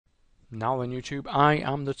Now on YouTube, I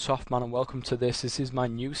am the Toffman and welcome to this. This is my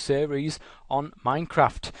new series on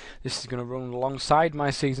Minecraft. This is going to run alongside my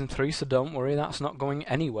Season 3, so don't worry, that's not going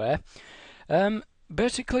anywhere.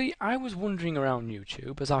 Basically, I was wandering around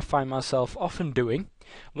YouTube, as I find myself often doing,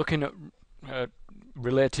 looking at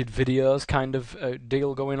related videos kind of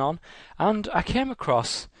deal going on, and I came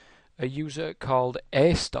across a user called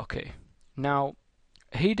haighyorkie. Now,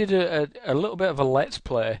 he did a little bit of a let's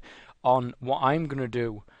play on what I'm going to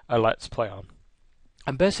do a let's play on.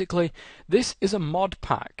 And basically, this is a mod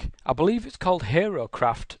pack. I believe it's called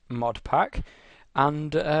HeroCraft mod pack,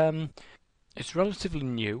 and it's relatively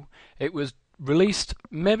new. It was released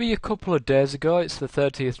maybe a couple of days ago. It's the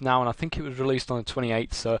 30th now, and I think it was released on the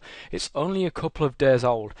 28th, so it's only a couple of days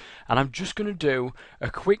old. And I'm just going to do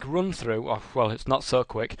a quick run through, well, it's not so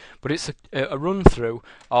quick, but it's a run through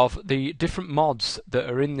of the different mods that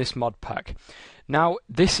are in this mod pack. Now,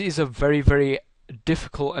 this is a very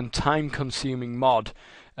difficult and time-consuming mod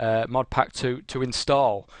pack to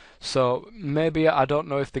install. So maybe, I don't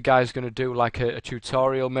know if the guy's going to do like a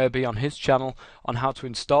tutorial maybe on his channel on how to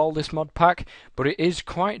install this mod pack, but it is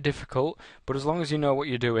quite difficult. But as long as you know what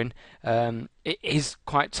you're doing, it is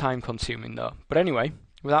quite time-consuming though. But anyway,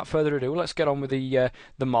 without further ado, let's get on with the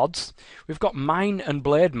mods. We've got Mine and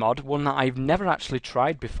Blade mod, one that I've never actually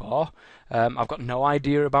tried before. I've got no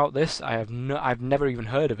idea about this. I've never even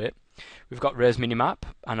heard of it. We've got Raise Minimap,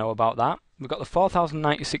 I know about that. We've got the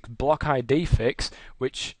 4096 block ID fix,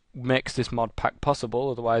 which makes this mod pack possible.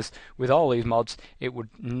 Otherwise, with all these mods, it would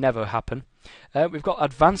never happen. We've got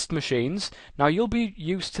Advanced Machines. Now, you'll be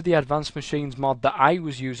used to the Advanced Machines mod that I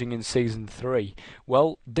was using in Season 3.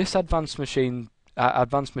 Well, this Advanced Machines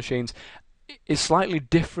is slightly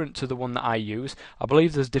different to the one that I use. I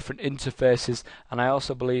believe there's different interfaces, and I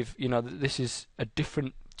also believe, that this is a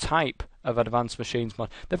different type of Advanced Machines mod.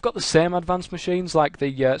 They've got the same Advanced Machines, like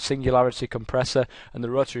the Singularity Compressor and the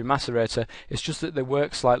Rotary Macerator. It's just that they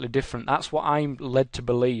work slightly different. That's what I'm led to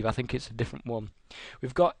believe. I think it's a different one.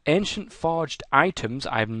 We've got Ancient Forged Items.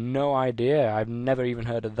 I have no idea. I've never even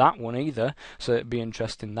heard of that one either, so it'd be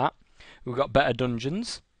interesting that. We've got Better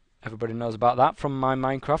Dungeons. Everybody knows about that from my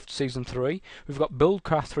Minecraft Season 3. We've got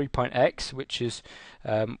Buildcraft 3.x, which is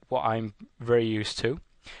what I'm very used to.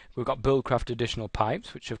 We've got Buildcraft Additional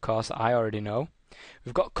Pipes, which of course I already know.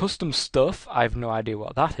 We've got Custom Stuff. I have no idea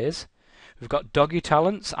what that is. We've got Doggy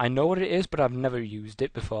Talents. I know what it is, but I've never used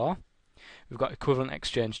it before. We've got Equivalent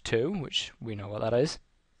Exchange 2, which we know what that is.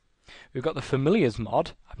 We've got the Familiars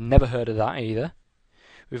mod. I've never heard of that either.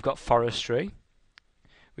 We've got Forestry.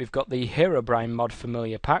 We've got the Herobrine mod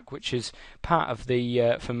Familiar pack, which is part of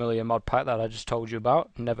the Familiar mod pack that I just told you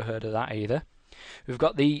about. Never heard of that either. We've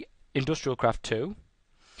got the Industrial Craft 2.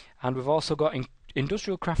 And we've also got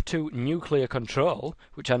Industrial Craft 2 Nuclear Control,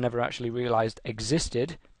 which I never actually realised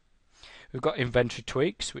existed. We've got Inventory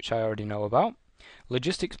Tweaks, which I already know about.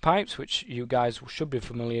 Logistics Pipes, which you guys should be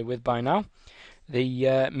familiar with by now.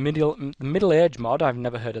 The Middle Age mod, I've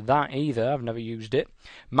never heard of that either. I've never used it.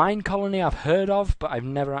 Mine Colony I've heard of, but I've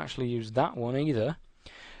never actually used that one either.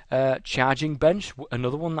 Charging Bench,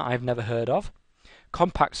 another one that I've never heard of.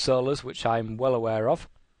 Compact Solars, which I'm well aware of.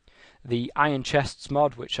 The Iron Chests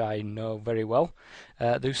mod, which I know very well.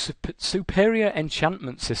 The Superior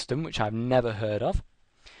Enchantment System, which I've never heard of.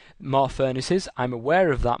 More Furnaces, I'm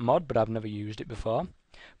aware of that mod, but I've never used it before.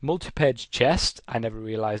 Multi-page Chest, I never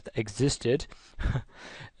realised existed.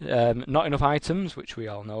 Not Enough Items, which we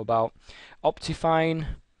all know about.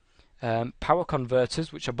 Optifine. Power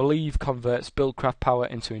Converters, which I believe converts Buildcraft power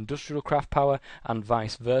into Industrial Craft power, and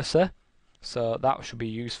vice versa. So that should be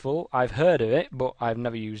useful. I've heard of it, but I've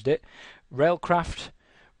never used it. Railcraft,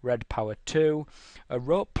 Red Power 2. A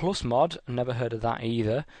Rope Plus mod, never heard of that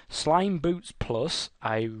either. Slime Boots Plus,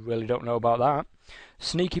 I really don't know about that.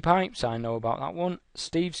 Sneaky Pipes, I know about that one.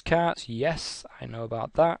 Steve's Carts, yes, I know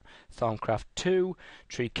about that. Thorncraft 2.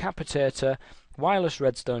 Tree Capitator. Wireless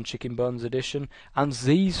Redstone Chicken Bones Edition, and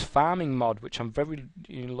Z's Farming mod, which I'm very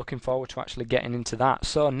looking forward to actually getting into that.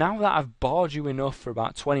 So now that I've bored you enough for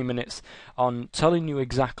about 20 minutes on telling you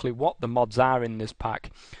exactly what the mods are in this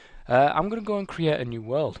pack, I'm going to go and create a new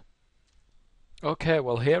world. Okay,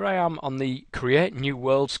 well here I am on the Create New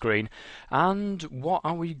World screen, and what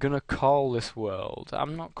are we going to call this world?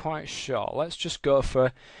 I'm not quite sure. Let's just go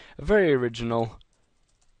for a very original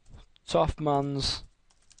Toffman's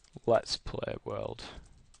Let's Play world.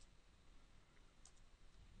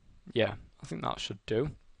 Yeah, I think that should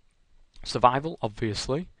do. Survival,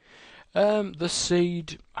 obviously. The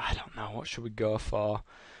seed, I don't know, what should we go for?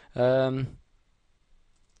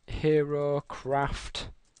 HeroCraft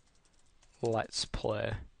Let's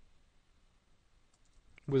Play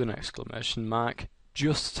with an exclamation mark,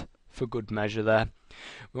 just for good measure there.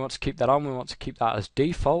 We want to keep that on, we want to keep that as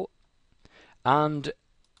default. And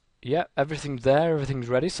yeah, everything's there, everything's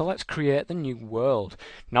ready, so let's create the new world.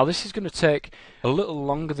 Now this is going to take a little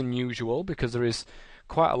longer than usual because there is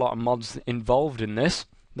quite a lot of mods involved in this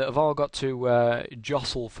that have all got to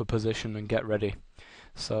jostle for position and get ready.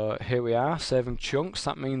 So here we are, saving chunks.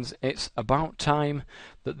 That means it's about time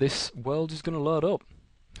that this world is going to load up.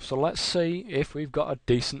 So let's see if we've got a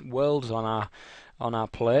decent world on our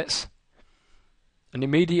plates. And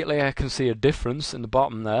immediately I can see a difference in the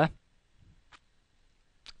bottom there.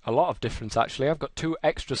 A lot of difference actually. I've got 2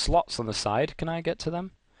 extra slots on the side. Can I get to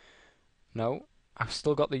them? No. I've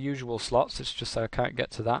still got the usual slots, it's just I can't get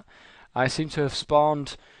to that. I seem to have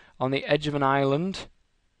spawned on the edge of an island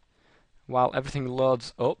while everything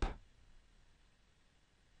loads up.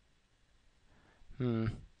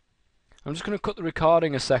 I'm just going to cut the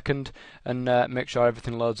recording a second and make sure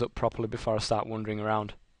everything loads up properly before I start wandering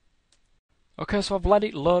around. Okay, so I've let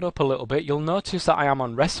it load up a little bit. You'll notice that I am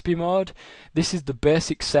on recipe mode. This is the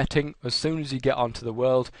basic setting. As soon as you get onto the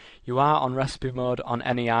world, you are on recipe mode on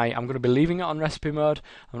NEI. I'm going to be leaving it on recipe mode.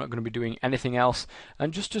 I'm not going to be doing anything else.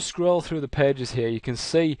 And just to scroll through the pages here, you can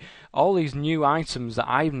see all these new items that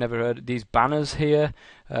I've never heard of. These banners here.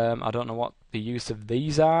 I don't know what the use of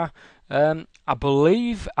these are. I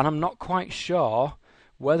believe, and I'm not quite sure,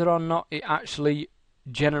 whether or not it actually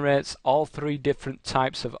generates all 3 different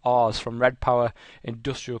types of ores from red power,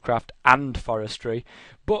 industrial craft and forestry,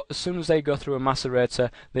 but as soon as they go through a macerator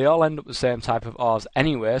they all end up the same type of ores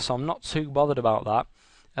anyway, so I'm not too bothered about that.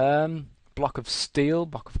 Block of steel,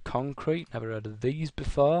 block of concrete, never heard of these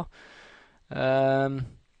before. Now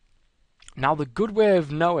the good way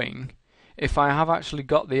of knowing if I have actually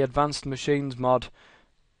got the advanced machines mod,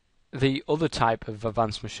 the other type of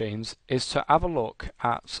advanced machines, is to have a look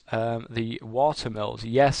at the water mills.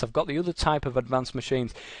 Yes, I've got the other type of advanced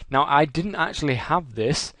machines. Now I didn't actually have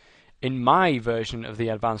this in my version of the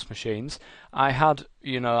advanced machines. I had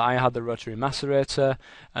the rotary macerator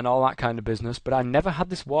and all that kind of business, but I never had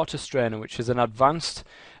this water strainer, which is an advanced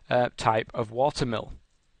type of water mill.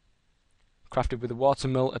 Crafted with a water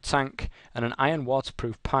mill, a tank, and an iron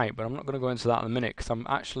waterproof pipe, but I'm not going to go into that in a minute because I'm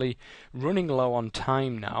actually running low on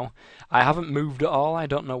time now. I haven't moved at all, I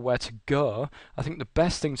don't know where to go. I think the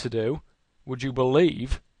best thing to do, would you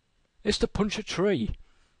believe, is to punch a tree.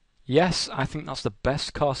 Yes, I think that's the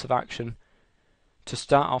best course of action to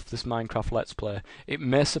start off this Minecraft Let's Play. It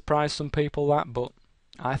may surprise some people that, but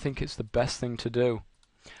I think it's the best thing to do.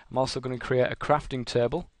 I'm also going to create a crafting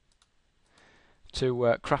table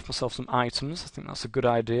to craft myself some items. I think that's a good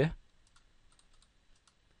idea.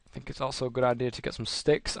 I think it's also a good idea to get some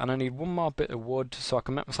sticks, and I need one more bit of wood so I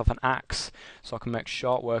can make myself an axe, so I can make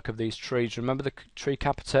short work of these trees. Remember, the tree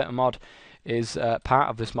capitator mod is part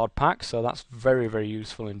of this mod pack, so that's very, very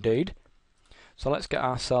useful indeed. So let's get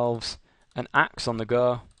ourselves an axe on the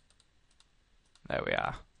go. There we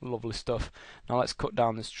are. Lovely stuff. Now let's cut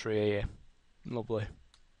down this tree here. Lovely.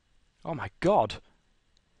 Oh my god!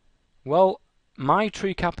 Well, my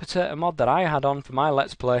tree capitator mod that I had on for my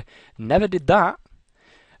Let's Play never did that.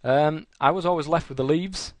 I was always left with the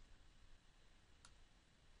leaves.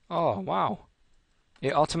 Oh, wow.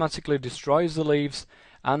 It automatically destroys the leaves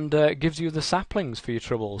and gives you the saplings for your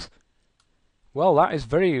troubles. Well, that is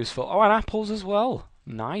very useful. Oh, and apples as well.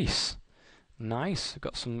 Nice. Nice.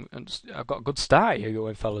 I've got a good start here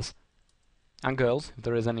going, fellas. And girls, if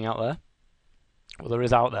there is any out there. Well, there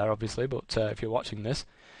is out there, obviously, but if you're watching this.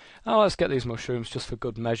 Oh, let's get these mushrooms just for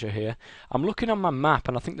good measure here. I'm looking on my map,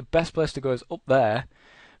 and I think the best place to go is up there,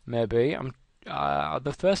 maybe.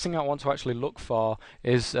 The first thing I want to actually look for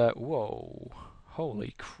is... whoa,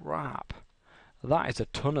 holy crap. That is a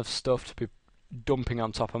ton of stuff to be dumping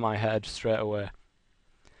on top of my head straight away.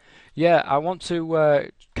 Yeah, I want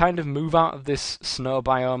to kind of move out of this snow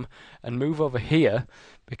biome and move over here,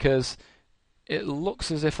 because it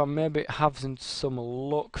looks as if I maybe having some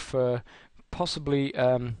luck for possibly...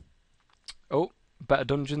 Oh, Better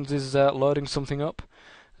Dungeons is loading something up.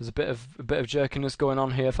 There's a bit of jerkiness going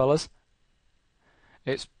on here, fellas.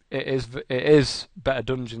 It is Better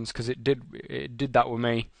Dungeons because it did that with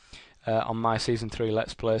me on my season 3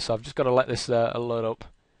 Let's Play. So I've just got to let this load up.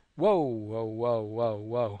 Whoa, whoa, whoa, whoa,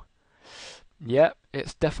 whoa. Yep,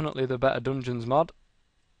 it's definitely the Better Dungeons mod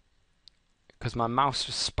because my mouse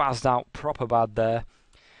just spazzed out proper bad there.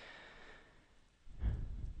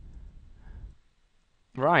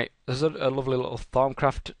 Right, there's a lovely little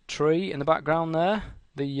Thorncraft tree in the background there.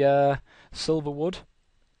 The silver wood,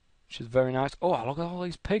 which is very nice. Oh, look at all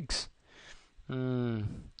these pigs.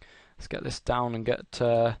 Let's get this down and get...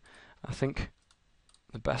 I think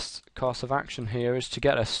the best course of action here is to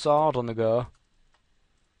get a sword on the go.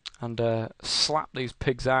 and slap these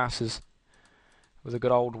pigs' asses with a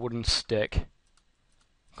good old wooden stick.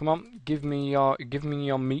 Come on, give me your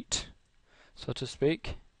meat, so to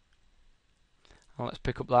speak. And let's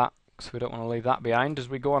pick up that, because we don't want to leave that behind as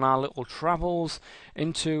we go on our little travels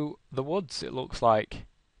into the woods, it looks like.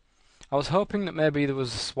 I was hoping that maybe there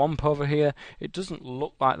was a swamp over here. It doesn't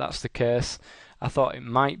look like that's the case. I thought it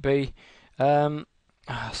might be. So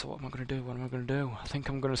what am I going to do? What am I going to do? I think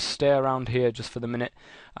I'm going to stay around here just for the minute.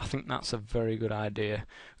 I think that's a very good idea.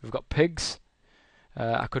 We've got pigs.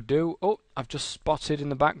 I could do... Oh, I've just spotted in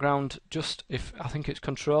the background just if... I think it's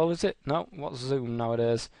control, is it? No, what's zoom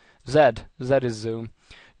nowadays? Z. Z is zoom.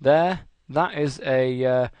 There. That is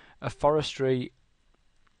a forestry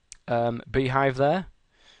beehive there.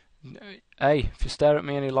 Hey, if you stare at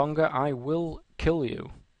me any longer, I will kill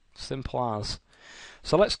you. Simple as.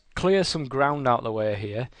 So let's clear some ground out of the way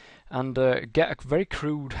here and get a very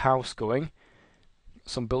crude house going.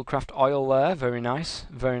 Some Buildcraft oil there, very nice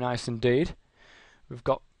indeed. We've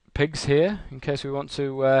got pigs here in case we want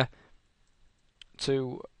to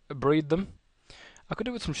breed them. I could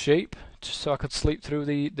do with some sheep just so I could sleep through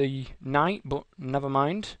the night, but never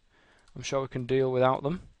mind. I'm sure we can deal without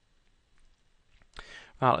them.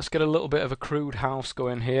 Right, let's get a little bit of a crude house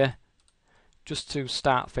going here, just to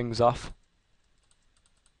start things off.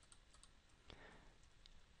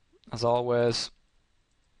 As always,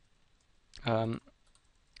 oh,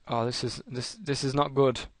 this is not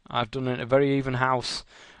good. I've done a very even house.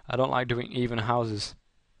 I don't like doing even houses.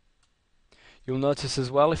 You'll notice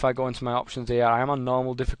as well if I go into my options here, I am on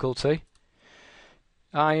normal difficulty.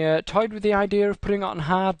 I toyed with the idea of putting it on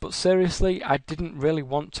hard, but seriously, I didn't really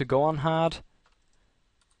want to go on hard.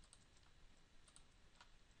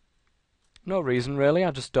 No reason really, I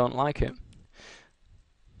just don't like it.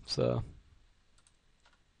 So,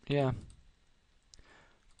 yeah.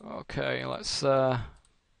 Okay, let's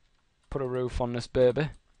put a roof on this baby.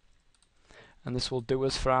 And this will do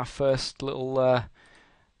us for our first little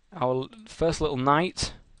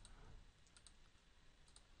night.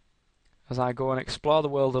 As I go and explore the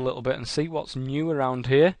world a little bit and see what's new around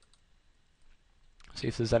here. See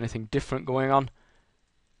if there's anything different going on.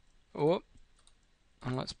 Oh.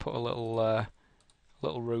 And let's put a little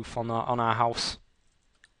roof on our house.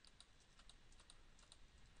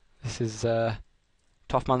 This is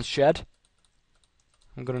Toffman's shed.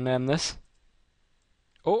 I'm going to name this.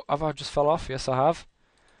 Oh, have I just fell off? Yes, I have.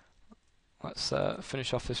 Let's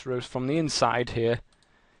finish off this roof from the inside here.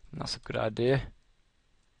 That's a good idea.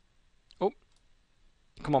 Oh,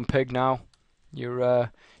 come on, pig! Now you're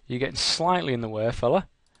getting slightly in the way, fella.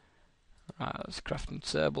 Right, there's a crafting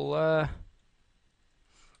table there.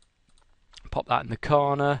 Pop that in the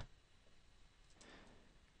corner.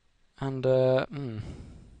 And,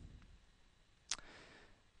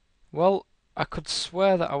 well, I could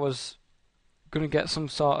swear that I was going to get some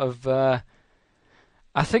sort of...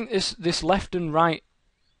 I think this left and right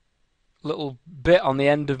little bit on the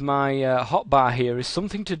end of my hotbar here is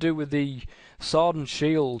something to do with the sword and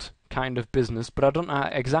shield kind of business, but I don't know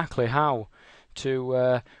exactly how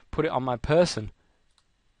to put it on my person.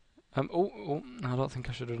 Oh, I don't think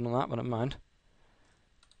I should have done that, but never mind.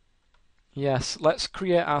 Yes, let's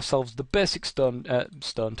create ourselves the basic stone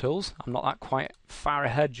tools. I'm not that quite far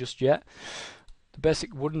ahead just yet. The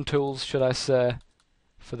basic wooden tools, should I say,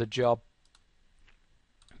 for the job.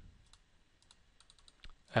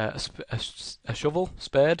 A shovel,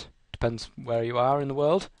 spade, depends where you are in the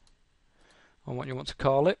world, on what you want to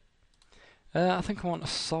call it. I think I want a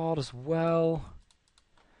sword as well.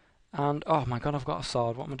 And, oh my god, I've got a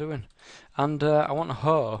sword, what am I doing? And I want a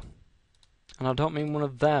hoe. And I don't mean one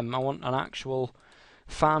of them, I want an actual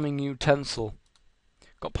farming utensil.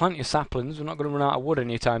 Got plenty of saplings, we're not going to run out of wood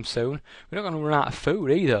anytime soon. We're not going to run out of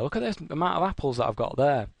food either. Look at this amount of apples that I've got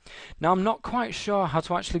there. Now, I'm not quite sure how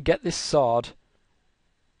to actually get this sword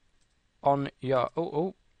on your...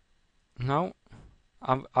 Oh, no.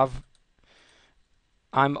 I'm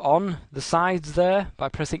on the sides there by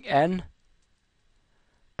pressing N.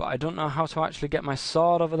 But I don't know how to actually get my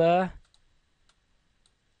sword over there.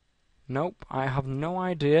 Nope, I have no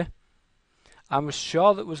idea. I was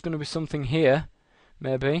sure there was going to be something here,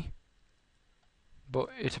 maybe. But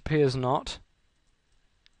it appears not.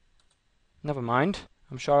 Never mind.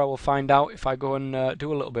 I'm sure I will find out if I go and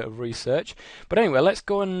do a little bit of research. But anyway, let's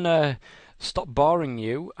go and stop boring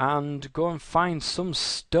you and go and find some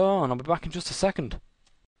stone. I'll be back in just a second.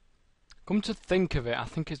 Come to think of it, I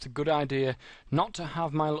think it's a good idea not to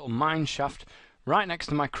have my little mine shaft right next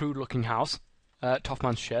to my crude looking house.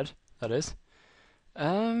 Toffman's shed, that is.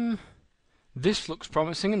 This looks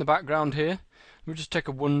promising in the background here. Let me just take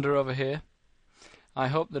a wander over here. I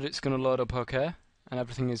hope that it's going to load up okay. and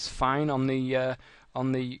everything is fine on the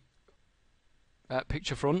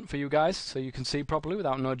picture front for you guys, so you can see properly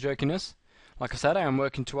without no jerkiness. Like I said, I am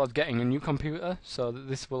working towards getting a new computer, so that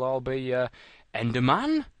this will all be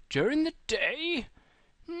Enderman during the day.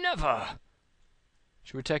 Never.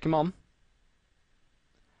 Should we take him on?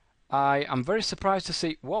 I am very surprised to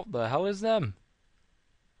see... What the hell is them?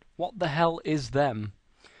 What the hell is them?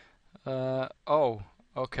 Oh,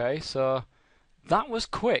 okay, so... That was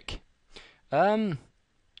quick.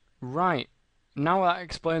 Right. Now that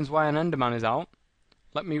explains why an Enderman is out.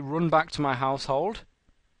 Let me run back to my household.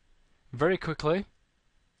 Very quickly.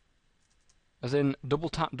 As in, double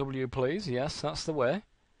tap W, please. Yes, that's the way.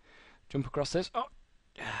 Jump across this. Oh!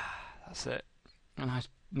 That's it. A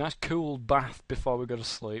nice cool bath before we go to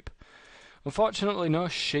sleep. Unfortunately, no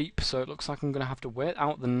sheep, so it looks like I'm going to have to wait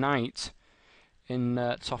out the night in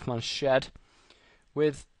Toffman's shed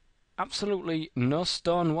with absolutely no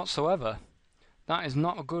stone whatsoever. That is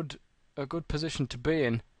not a good position to be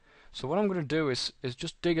in. So what I'm going to do is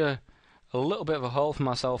just dig a little bit of a hole for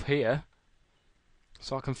myself here,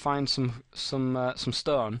 so I can find some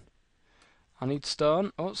stone. I need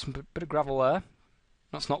stone. Oh, some bit of gravel there.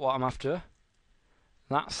 That's not what I'm after.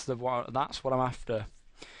 That's what I'm after.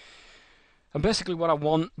 And basically what I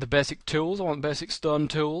want, the basic tools, I want basic stone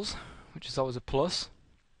tools, which is always a plus.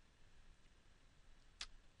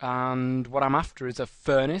 And what I'm after is a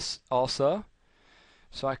furnace also,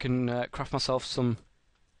 so I can craft myself some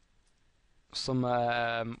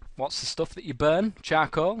what's the stuff that you burn?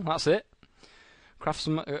 Charcoal, that's it. Craft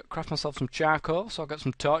myself some charcoal, so I'll get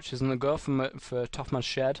some torches and then go for Toffman's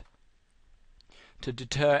shed to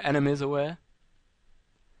deter enemies away.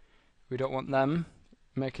 We don't want them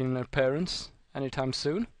making an appearance anytime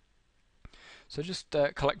soon. So just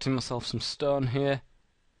collecting myself some stone here.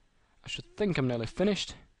 I should think I'm nearly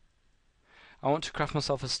finished. I want to craft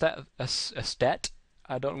myself a set.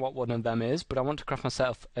 I don't know what one of them is, but I want to craft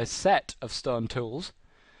myself a set of stone tools.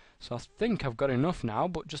 So I think I've got enough now,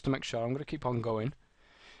 but just to make sure, I'm going to keep on going.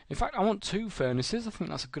 In fact, I want 2 furnaces. I think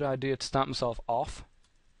that's a good idea to start myself off.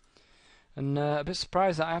 And a bit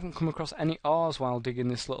surprised that I haven't come across any ores while digging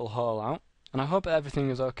this little hole out. And I hope that everything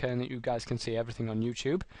is okay and that you guys can see everything on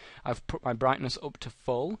YouTube. I've put my brightness up to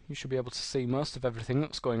full. You should be able to see most of everything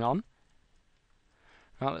that's going on.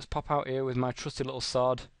 Right, let's pop out here with my trusty little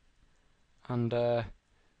sword and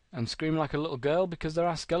scream like a little girl, because there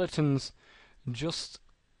are skeletons just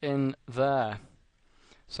in there.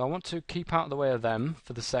 So I want to keep out of the way of them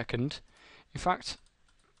for the second. In fact,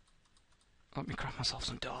 let me craft myself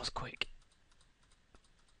some doors quick.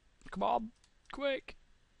 Come on, quick.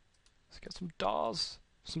 Let's get some doors,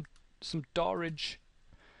 some doorage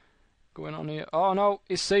going on here. Oh no,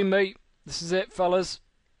 he's seen me. This is it, fellas.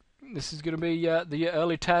 This is going to be the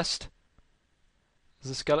early test. As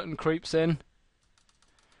the skeleton creeps in.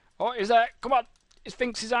 Oh, he's there. Come on. He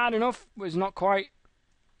thinks he's hard enough, but he's not quite.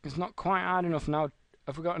 He's not quite hard enough now.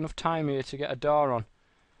 Have we got enough time here to get a door on?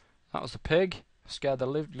 That was the pig. Scared the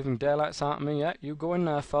living daylights out of me. Yeah, you go in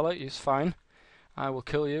there, fella. It's fine. I will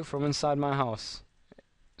kill you from inside my house.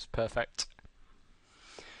 It's perfect.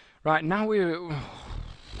 Right, now we're...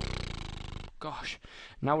 Gosh.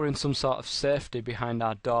 Now we're in some sort of safety behind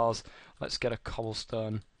our doors. Let's get a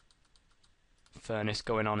cobblestone furnace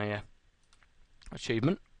going on here.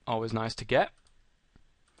 Achievement. Always nice to get.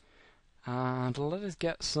 And let us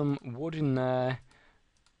get some wood in there.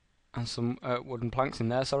 And some wooden planks in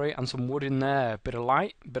there, sorry. And some wood in there. Bit of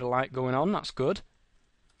light going on. That's good.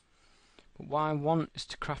 But what I want is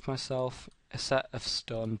to craft myself a set of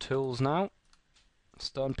stone tools now.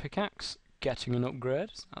 Stone pickaxe. Getting an upgrade.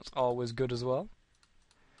 That's always good as well.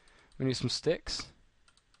 We need some sticks.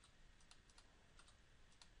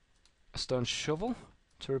 A stone shovel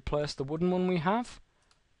to replace the wooden one we have.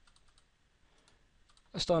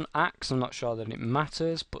 A stone axe. I'm not sure that it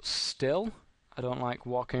matters, but still, I don't like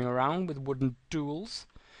walking around with wooden tools.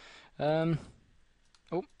 Oh,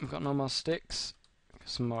 we've got no more sticks. Get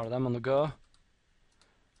some more of them on the go.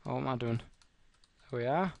 Oh, what am I doing? There we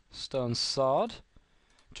are. Stone sword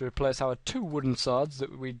to replace our 2 wooden swords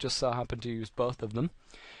that we just so happened to use both of them.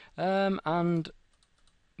 And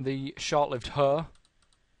the short-lived hoe,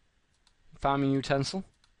 farming utensil.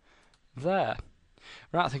 There.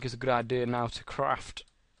 Right, I think it's a good idea now to craft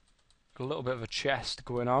a little bit of a chest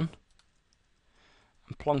going on.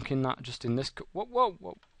 I'm plonking that just in this...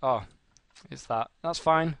 Whoa. Oh, it's that. That's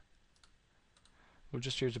fine. We'll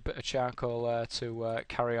just use a bit of charcoal there to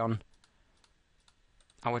carry on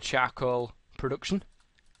our charcoal production.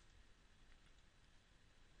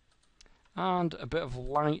 And a bit of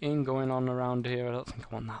lighting going on around here. I don't think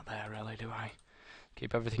I want that there, really, do I?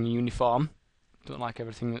 Keep everything uniform. Don't like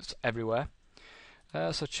everything that's everywhere.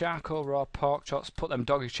 So charcoal, raw pork chops, put them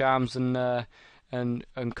doggy charms and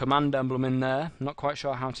command emblem in there. Not quite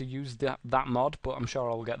sure how to use that mod, but I'm sure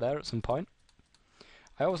I'll get there at some point.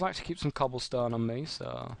 I always like to keep some cobblestone on me,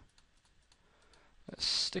 so let's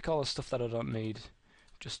stick all the stuff that I don't need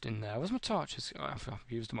just in there. Where's my torches? Oh, I've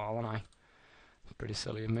used them all, haven't I? Pretty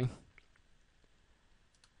silly of me.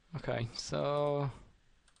 Okay, so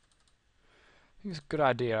I think it's a good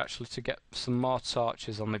idea actually to get some more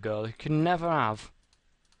torches on the go. You can never have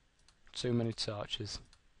too many torches,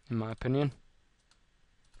 in my opinion.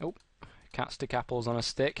 Oh, can't stick apples on a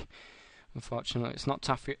stick. Unfortunately, it's not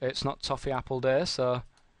toffee apple day, so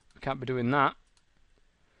we can't be doing that.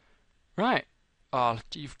 Right. Oh,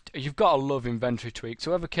 you've got to love inventory tweaks.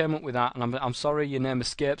 Whoever came up with that, and I'm sorry your name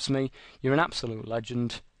escapes me. You're an absolute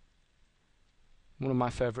legend. One of my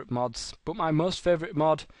favourite mods. But my most favourite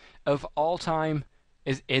mod of all time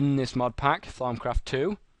is in this mod pack. HeroCraft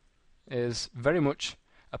 2 is very much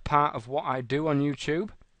a part of what I do on YouTube.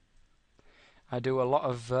 I do a lot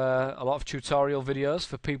of tutorial videos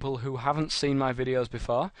for people who haven't seen my videos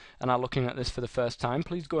before and are looking at this for the first time.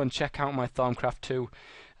 Please go and check out my HeroCraft 2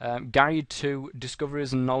 guide to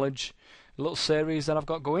discoveries and knowledge, a little series that I've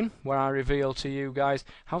got going where I reveal to you guys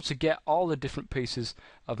how to get all the different pieces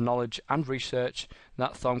of knowledge and research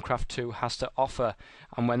that HeroCraft 2 has to offer.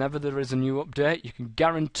 And whenever there is a new update, you can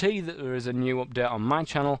guarantee that there is a new update on my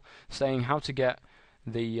channel saying how to get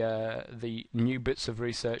the new bits of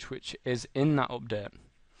research which is in that update.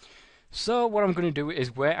 So what I'm going to do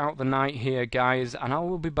is wait out the night here, guys, and I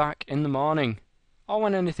will be back in the morning or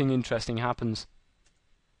when anything interesting happens.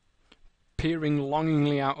 Peering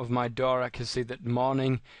longingly out of my door, I can see that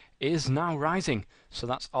morning is now rising, so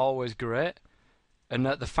that's always great. And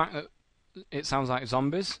the fact that it sounds like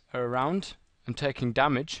zombies are around and taking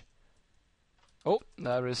damage. Oh,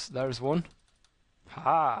 there is one.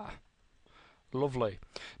 Ha! Lovely.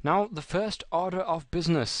 Now, the first order of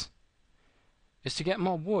business is to get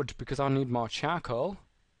more wood, because I need more charcoal.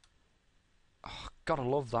 Oh, gotta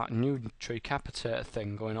love that new tree capitator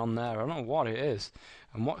thing going on there. I don't know what it is,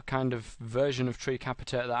 and what kind of version of tree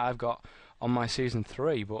capitator that I've got on my Season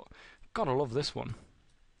 3, but gotta love this one.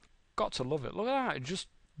 Got to love it. Look at that, it just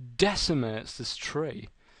decimates this tree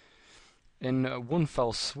in one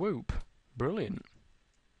fell swoop. Brilliant.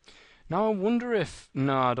 Now I wonder if...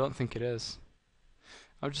 No, I don't think it is.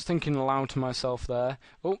 I was just thinking aloud to myself there.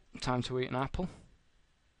 Oh, time to eat an apple.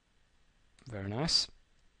 Very nice.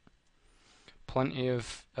 Plenty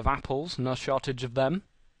of apples, no shortage of them.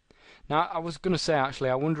 Now, I was going to say,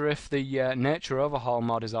 actually, I wonder if the Nature Overhaul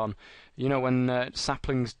mod is on. You know, when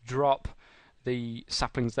saplings drop, the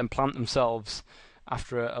saplings then plant themselves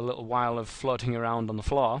after a little while of floating around on the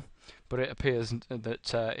floor. But it appears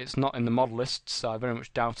that it's not in the mod list, so I very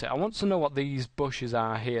much doubt it. I want to know what these bushes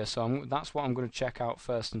are here, so that's what I'm going to check out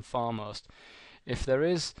first and foremost. If there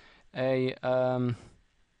is a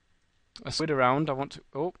squid around, I want to...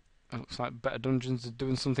 Oh, it looks like Better Dungeons is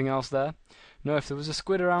doing something else there. No, if there was a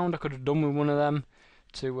squid around, I could have done with one of them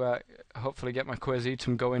to hopefully get my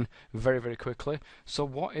Quasitum going very, very quickly. So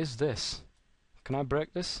what is this? Can I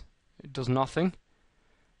break this? It does nothing.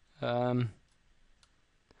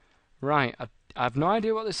 Right, I have no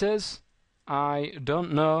idea what this is. I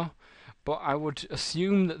don't know, but I would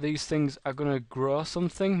assume that these things are going to grow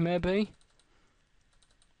something, maybe.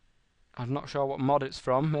 I'm not sure what mod it's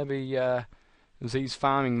from. Maybe Z's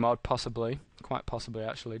farming mod, possibly. Quite possibly,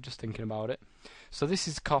 actually, just thinking about it. So this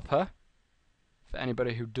is copper, for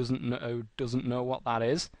anybody who doesn't know what that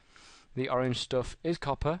is. The orange stuff is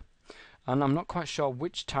copper, and I'm not quite sure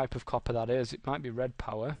which type of copper that is. It might be red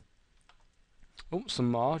power. Oh,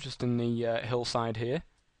 some more, just in the hillside here.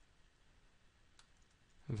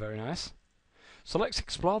 Very nice. So let's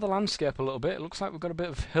explore the landscape a little bit. It looks like we've got a bit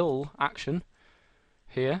of hill action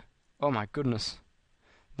here. Oh my goodness.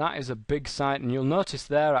 That is a big site, and you'll notice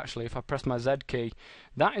there, actually, if I press my Z key,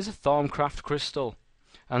 that is a HeroCraft crystal.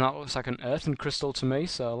 And that looks like an earthen crystal to me,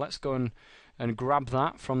 so let's go and grab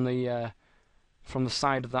that from the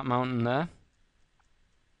side of that mountain there.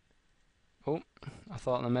 Oh, I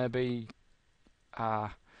thought there may be...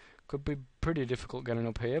 could be pretty difficult getting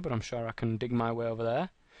up here, but I'm sure I can dig my way over there.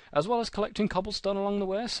 As well as collecting cobblestone along the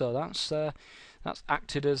way, so that's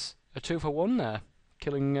acted as a 2-for-1 there,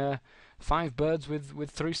 killing 5 birds with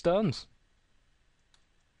 3 stones.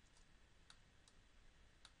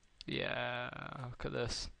 Yeah, look at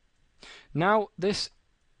this. Now, this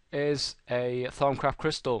is a HeroCraft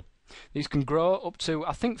crystal. These can grow up to,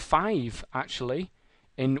 I think, 5, actually,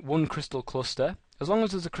 in one crystal cluster. As long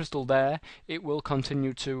as there's a crystal there, it will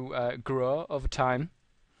continue to grow over time.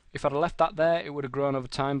 If I'd have left that there, it would have grown over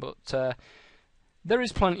time, but there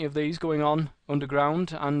is plenty of these going on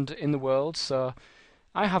underground and in the world, so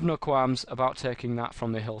I have no qualms about taking that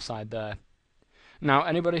from the hillside there. Now,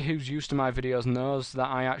 anybody who's used to my videos knows that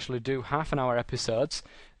I actually do half-an-hour episodes.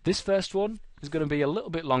 This first one is going to be a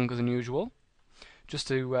little bit longer than usual, just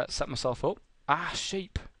to set myself up. Ah,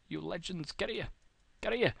 sheep, you legends, get here.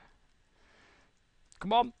 Get here.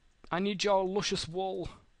 Come on, I need your luscious wool.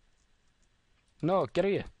 No, get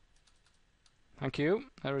here. Thank you,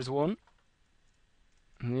 there is one.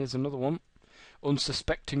 And here's another one.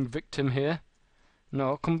 Unsuspecting victim here.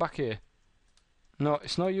 No, come back here. No,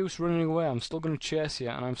 it's no use running away. I'm still going to chase you,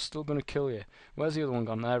 and I'm still going to kill you. Where's the other one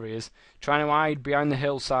gone? There he is. Trying to hide behind the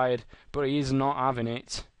hillside, but he's not having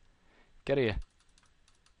it. Get here.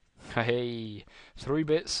 Hey, 3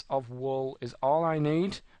 bits of wool is all I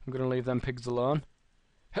need. I'm going to leave them pigs alone.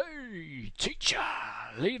 Hey, teacher,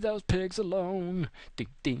 leave those pigs alone. Ding,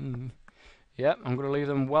 ding. Yep, I'm going to leave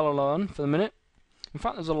them well alone for the minute. In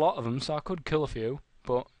fact, there's a lot of them, so I could kill a few,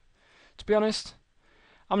 but to be honest,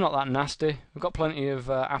 I'm not that nasty. We've got plenty of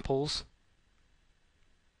apples.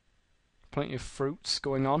 Plenty of fruits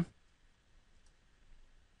going on.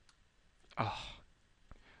 Oh.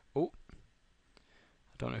 Oh.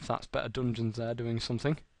 I don't know if that's better dungeons there doing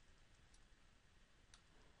something.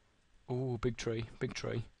 Oh, big tree, big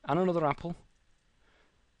tree. And another apple.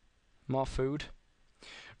 More food.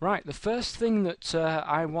 Right, the first thing that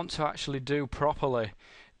I want to actually do properly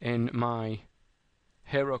in my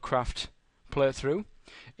HeroCraft playthrough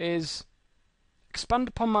is expand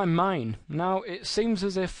upon my mine. Now, it seems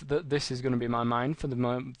as if that this is going to be my mine for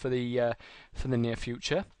the near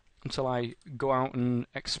future, until I go out and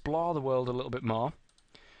explore the world a little bit more.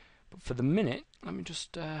 But for the minute, let me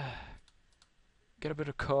just get a bit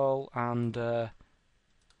of coal and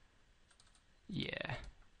yeah,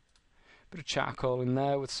 bit of charcoal in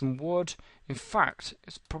there with some wood. In fact,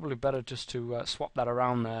 it's probably better just to swap that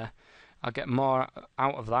around there. I'll get more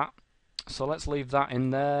out of that. So let's leave that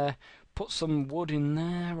in there. Put some wood in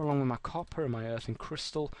there along with my copper and my earth and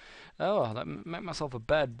crystal. Oh, let me make myself a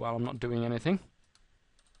bed while I'm not doing anything,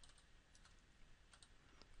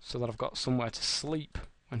 so that I've got somewhere to sleep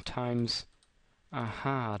when times are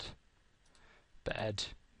hard. Bed.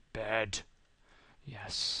 Bed.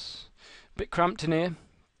 Yes. Bit cramped in here.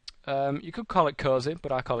 You could call it cosy,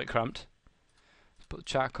 but I call it cramped. Let's put the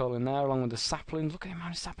charcoal in there along with the saplings. Look at how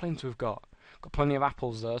many saplings we've got. Got plenty of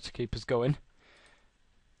apples though to keep us going.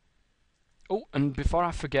 Oh, and before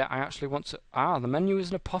I forget, I actually want to... Ah, the menu is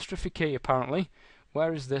an apostrophe key apparently.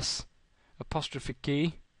 Where is this apostrophe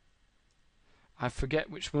key? I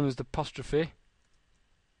forget which one is the apostrophe.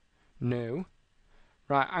 No.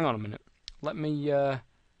 Right, hang on a minute. Let me... Can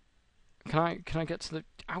I get to the...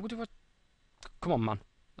 How do I... Come on, man.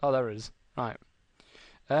 Oh, there it is. Right.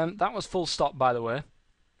 That was full stop, by the way.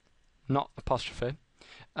 Not apostrophe.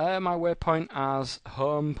 My waypoint as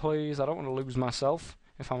home, please. I don't want to lose myself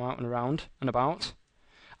if I'm out and around and about.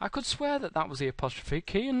 I could swear that that was the apostrophe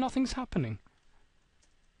key and nothing's happening.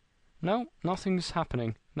 No, nothing's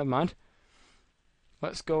happening. Never mind.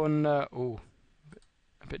 Let's go and... ooh,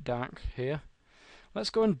 a bit dark here. Let's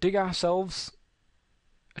go and dig ourselves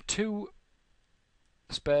a 2-space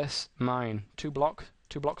mine. 2 blocks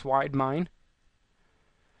wide mine.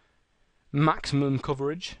 Maximum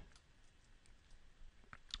coverage.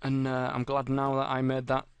 And I'm glad now that I made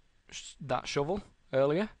that shovel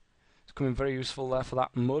earlier. It's coming very useful there for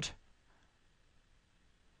that mud.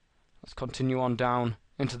 Let's continue on down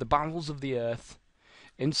into the bowels of the earth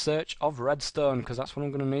in search of redstone, because that's what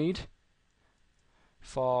I'm going to need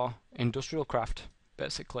for industrial craft,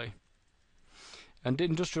 basically. And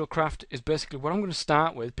industrial craft is basically what I'm going to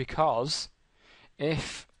start with, because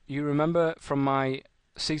if you remember from my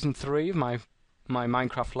season 3 of my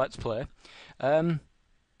Minecraft Let's Play,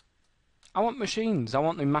 I want machines. I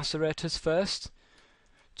want the macerators first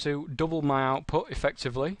to double my output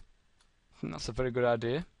effectively. I think that's a very good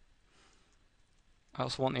idea. I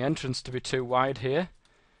also want the entrance to be too wide here,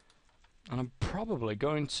 and I'm probably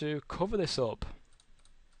going to cover this up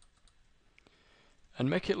and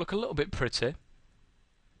make it look a little bit pretty.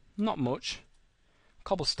 Not much.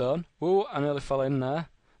 Cobblestone. Ooh, I nearly fell in there.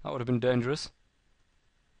 That would have been dangerous.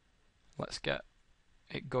 Let's get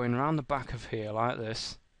it going round the back of here like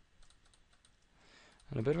this.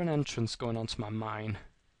 And a bit of an entrance going onto my mine.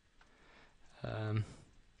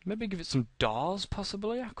 Maybe give it some doors,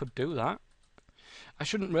 possibly. I could do that. I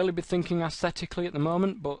shouldn't really be thinking aesthetically at the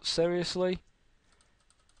moment, but seriously,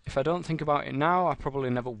 if I don't think about it now, I probably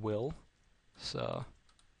never will. So,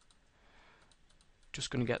 just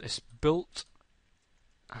going to get this built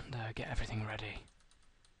and get everything ready.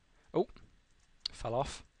 Oh, fell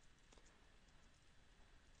off.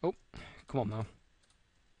 Oh, come on now.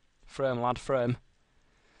 Frame, lad, frame.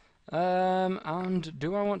 And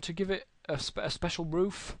do I want to give it a special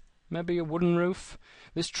roof? Maybe a wooden roof?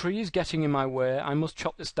 This tree is getting in my way. I must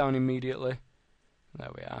chop this down immediately.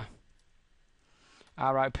 There we are.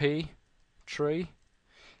 R.I.P. tree.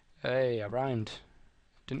 Hey, I rhymed.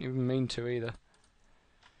 Didn't even mean to either.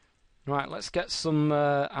 Right, let's get some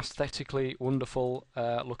aesthetically wonderful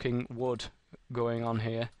looking wood going on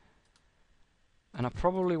here. And I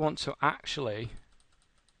probably want to actually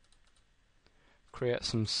create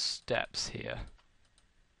some steps here.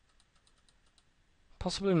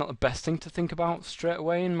 Possibly not the best thing to think about straight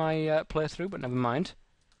away in my playthrough, but never mind.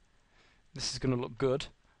 This is going to look good.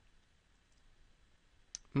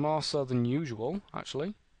 More so than usual,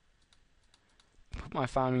 actually. Put my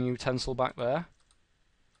farming utensil back there.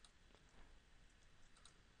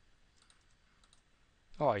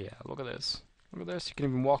 Oh yeah, look at this. Look at this, you can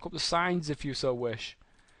even walk up the sides if you so wish.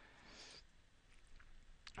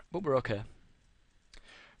 But we're okay.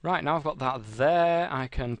 Right, now I've got that there, I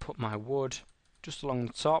can put my wood just along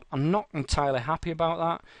the top. I'm not entirely happy about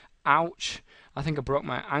that. Ouch. I think I broke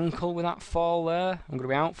my ankle with that fall there. I'm going to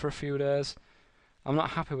be out for a few days. I'm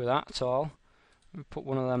not happy with that at all. Let me put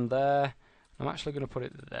one of them there. I'm actually going to put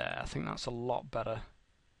it there. I think that's a lot better.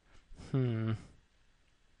 I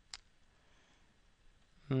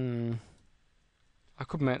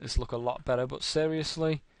could make this look a lot better, but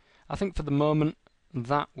seriously, I think for the moment,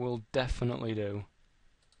 that will definitely do.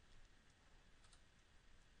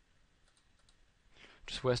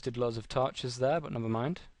 Just wasted loads of torches there, but never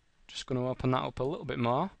mind. Just going to open that up a little bit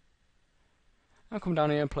more. I'll come down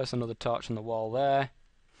here and place another torch on the wall there.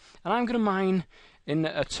 And I'm going to mine in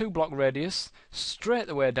a 2-block radius, straight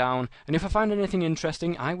the way down, and if I find anything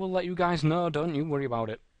interesting, I will let you guys know, don't you worry about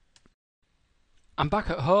it. I'm back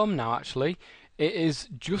at home now, actually. It is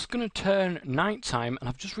just going to turn night time, and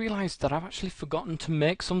I've just realised that I've actually forgotten to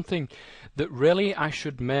make something that really I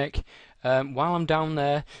should make while I'm down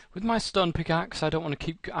there with my stone pickaxe. I don't want to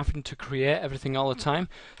keep having to create everything all the time.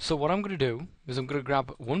 So what I'm going to do is I'm going to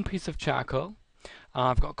grab one piece of charcoal.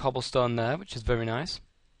 I've got cobblestone there, which is very nice.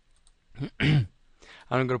 And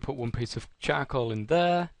I'm going to put one piece of charcoal in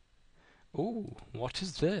there. Ooh, what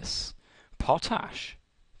is this? Potash.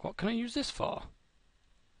 What can I use this for?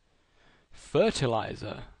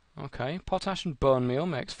 Fertilizer. Okay, potash and bone meal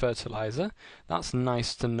makes fertilizer. That's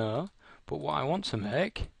nice to know. But what I want to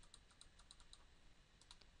make...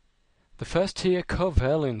 the first tier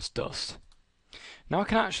Covalence dust. Now I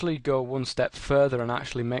can actually go one step further and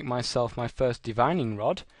actually make myself my first divining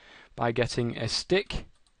rod by getting a stick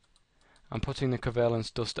and putting the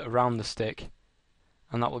Covalence dust around the stick.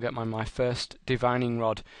 And that will get my first divining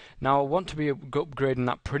rod. Now I want to be upgrading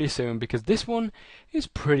that pretty soon because this one is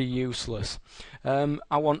pretty useless.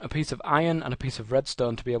 I want a piece of iron and a piece of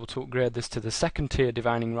redstone to be able to upgrade this to the 2nd tier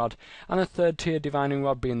divining rod, and the 3rd tier divining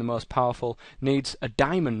rod, being the most powerful, needs a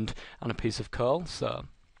diamond and a piece of coal. So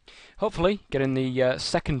hopefully getting the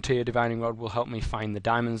 2nd tier divining rod will help me find the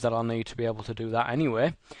diamonds that I'll need to be able to do that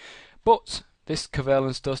anyway. But this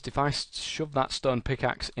Covalence dust, if I shove that stone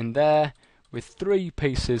pickaxe in there with 3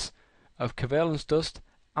 pieces of Covalence dust,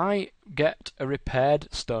 I get a repaired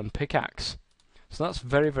stone pickaxe. So that's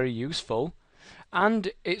very, very useful.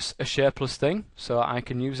 And it's a shapeless thing, so I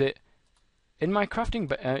can use it in my crafting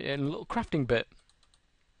bit, in a little crafting bit.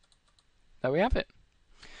 There we have it.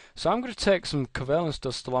 So I'm going to take some Covalence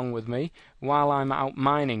dust along with me while I'm out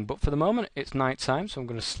mining. But for the moment, it's night time, so I'm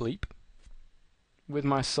going to sleep with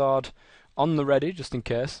my sword on the ready, just in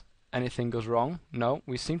case anything goes wrong. No,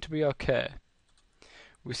 we seem to be okay.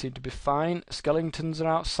 We seem to be fine. Skeletons are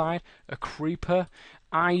outside. A creeper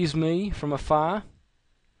eyes me from afar.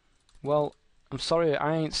 Well, I'm sorry,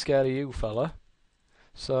 I ain't scared of you, fella.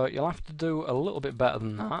 So you'll have to do a little bit better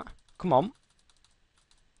than that. Come on.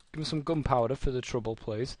 Give me some gunpowder for the trouble,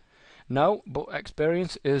 please. No, but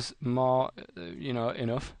experience is more,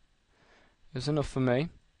 enough. It's enough for me.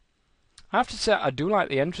 I have to say, I do like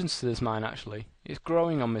the entrance to this mine, actually. It's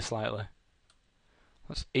growing on me slightly.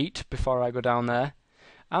 Let's eat before I go down there.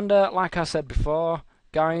 And like I said before,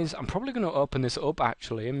 guys, I'm probably going to open this up,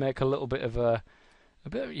 actually, and make a little bit of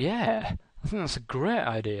yeah, I think that's a great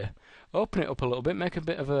idea. Open it up a little bit, make a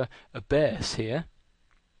bit of a base here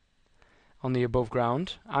on the above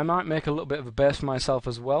ground. I might make a little bit of a base for myself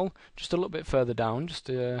as well, just a little bit further down, just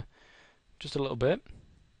a little bit,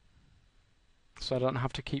 so I don't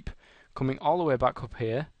have to keep coming all the way back up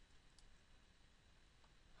here.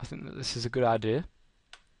 I think that this is a good idea.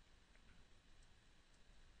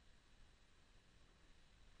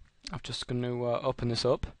 I'm just going to open this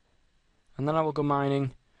up, and then I will go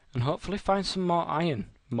mining and hopefully find some more iron.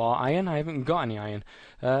 More iron? I haven't got any iron.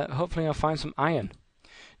 Hopefully I'll find some iron.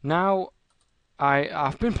 Now,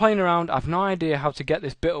 I've been playing around. I've no idea how to get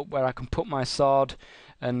this bit up where I can put my sword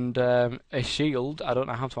and a shield. I don't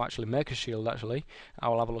know how to actually make a shield, actually. I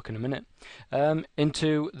will have a look in a minute.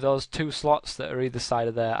 Into those two slots that are either side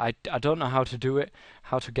of there. I don't know how to do it,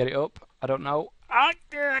 how to get it up. I don't know. I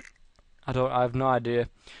have no idea.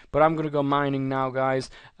 But I'm going to go mining now, guys,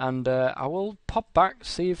 and I will pop back,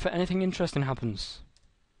 see if anything interesting happens.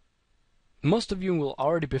 Most of you will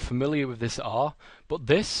already be familiar with this ore, but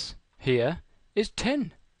this here is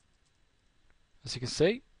tin. As you can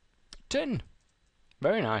see, tin.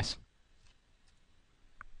 Very nice.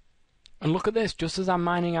 And look at this, just as I'm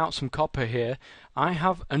mining out some copper here, I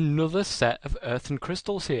have another set of earthen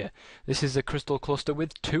crystals here. This is a crystal cluster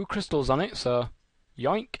with 2 crystals on it, so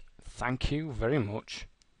yoink, thank you very much.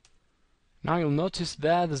 Now you'll notice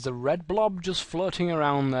there's a red blob just floating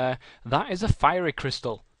around there. That is a fiery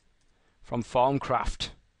crystal from HeroCraft.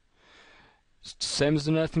 Same as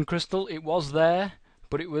an earthen crystal, it was there,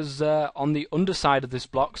 but it was on the underside of this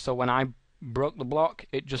block, so when I broke the block,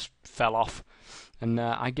 it just fell off. And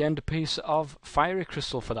I gained a piece of fiery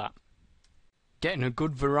crystal for that. Getting a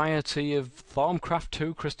good variety of HeroCraft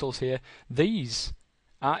 2 crystals here. These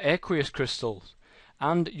are aqueous crystals,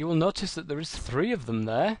 and you will notice that there is 3 of them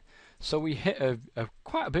there, so we hit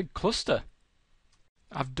quite a big cluster.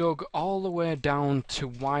 I've dug all the way down to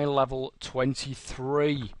Y level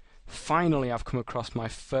 23. Finally, I've come across my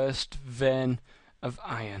first vein of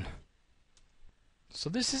iron. So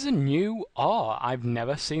this is a new ore. I've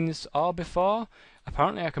never seen this ore before.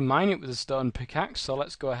 Apparently I can mine it with a stone pickaxe, so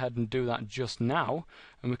let's go ahead and do that just now,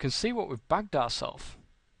 and we can see what we've bagged ourselves.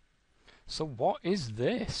 So what is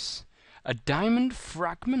this? A diamond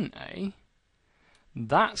fragment, eh?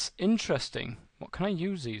 That's interesting. What can I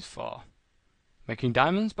use these for? Making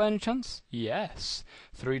diamonds by any chance? Yes.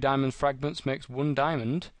 3 diamond fragments makes 1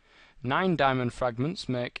 diamond. 9 diamond fragments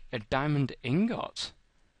make a diamond ingot.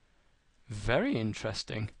 Very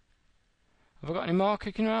interesting. Have I got any more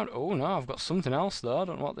kicking around? Oh no, I've got something else though. I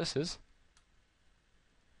don't know what this is.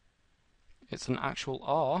 It's an actual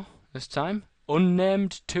ore this time.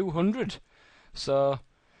 Unnamed 200. So,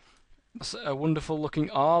 that's a wonderful looking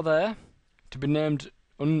ore there. To be named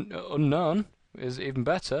unknown is even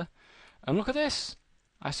better. And look at this.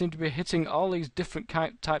 I seem to be hitting all these different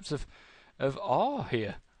types of ore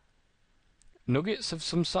here. Nuggets of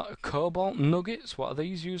some sort of cobalt nuggets. What are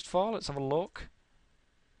these used for? Let's have a look.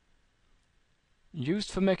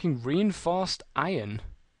 Used for making reinforced iron.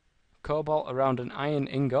 Cobalt around an iron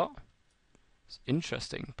ingot. It's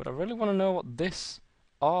interesting, but I really want to know what this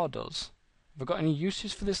ore does. Have I got any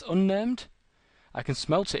uses for this unnamed? I can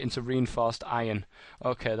smelt it into reinforced iron.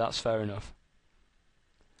 Okay, that's fair enough.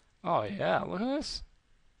 Oh yeah, look at this.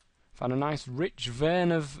 Found a nice rich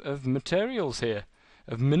vein of materials here.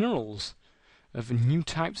 Of minerals. Of new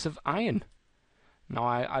types of iron. Now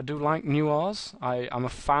I do like new ores. I'm a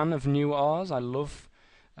fan of new ores. I love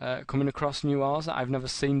coming across new ores that I've never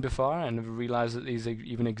seen before. I never realised that these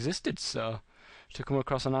even existed. So to come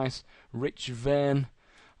across a nice rich vein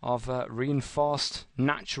of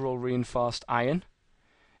natural reinforced iron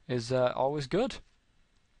is always good.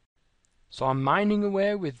 So I'm mining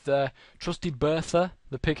away with trusty Bertha,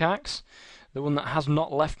 the pickaxe, the one that has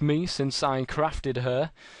not left me since I crafted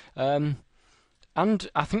her. And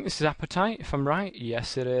I think this is Apatite, if I'm right.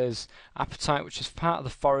 Yes, it is. Apatite, which is part of the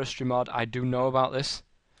forestry mod. I do know about this.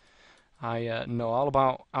 I know all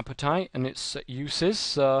about Apatite and its uses,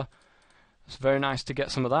 so it's very nice to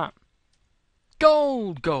get some of that.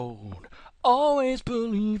 Gold, gold, always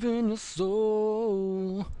believe in your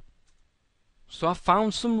soul. So I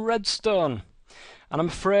found some redstone, and I'm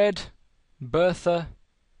afraid Bertha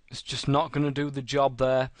is just not going to do the job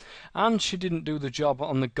there, and she didn't do the job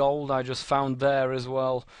on the gold I just found there as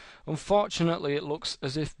well. Unfortunately, it looks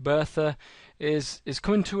as if Bertha is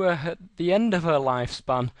coming to the end of her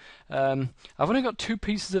lifespan. I've only got 2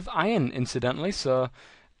 pieces of iron, incidentally, so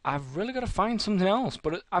I've really got to find something else.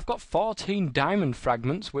 But I've got 14 diamond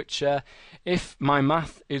fragments, which, if my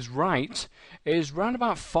math is right, is round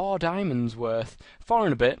about 4 diamonds worth. 4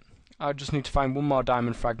 and a bit. I just need to find 1 more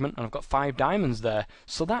diamond fragment, and I've got 5 diamonds there.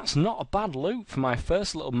 So that's not a bad loot for my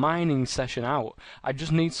first little mining session out. I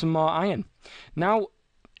just need some more iron. Now,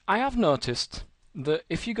 I have noticed that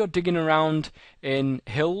if you go digging around in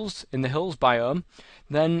the hills biome,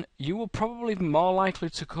 then you will probably be more likely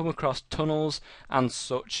to come across tunnels and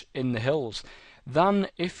such in the hills than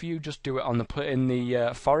if you just do it in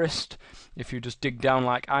the forest. If you just dig down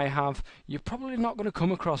like I have, you're probably not going to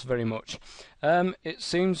come across very much. It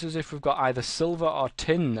seems as if we've got either silver or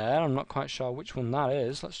tin there. I'm not quite sure which one that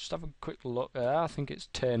is. Let's just have a quick look there. I think it's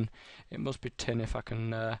tin. It must be tin if I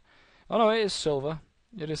can... Oh no, it is silver.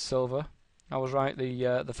 It is silver. I was right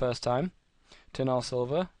the first time. Tin or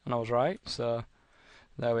silver, and I was right. So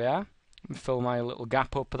there we are. Let me fill my little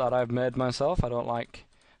gap up that I've made myself. I don't like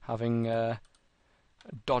having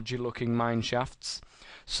dodgy looking mine shafts.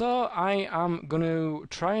 So I am going to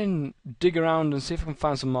try and dig around and see if I can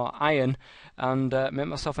find some more iron and make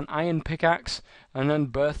myself an iron pickaxe, and then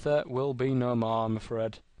Bertha will be no more, I'm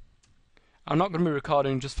afraid. I'm not going to be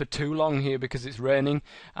recording just for too long here because it's raining,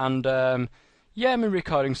 and yeah, my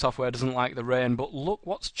recording software doesn't like the rain, but look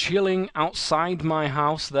what's chilling outside my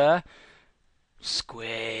house there.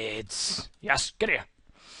 Squids! Yes, get here!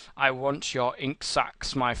 I want your ink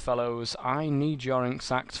sacks, my fellows. I need your ink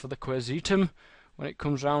sacks for the quercetum when it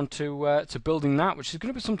comes round to building that, which is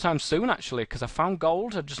going to be sometime soon, actually, because I found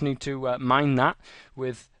gold. I just need to mine that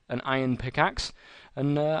with an iron pickaxe,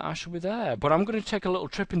 and I shall be there. But I'm going to take a little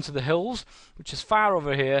trip into the hills, which is far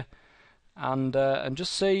over here, and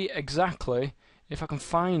just see exactly if I can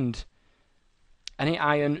find any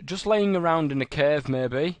iron just laying around in a cave,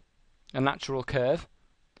 maybe a natural cave.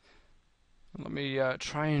 Let me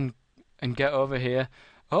try and get over here.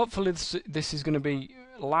 Hopefully this is going to be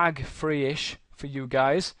lag free-ish for you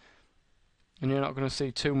guys, and you're not going to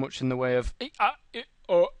see too much in the way of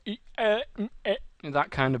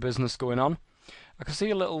that kind of business going on. I can see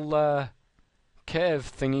a little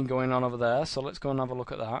cave thingy going on over there, so let's go and have a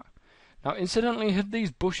look at that. Now, incidentally, have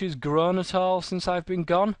these bushes grown at all since I've been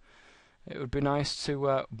gone? It would be nice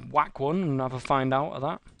to whack one and have a find out of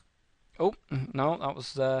that. Oh, no, that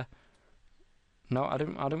was... no, I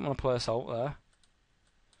didn't want to place out there.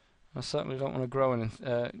 I certainly don't want to grow and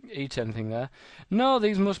eat anything there. No,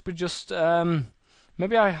 these must be just...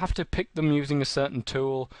 maybe I have to pick them using a certain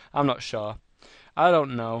tool. I'm not sure. I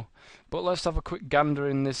don't know. But let's have a quick gander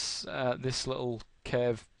in this this little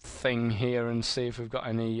cave thing here and see if we've got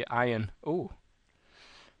any iron. Ooh.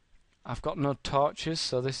 I've got no torches,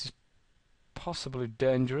 so this is possibly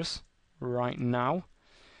dangerous right now.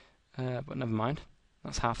 But never mind.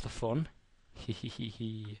 That's half the fun.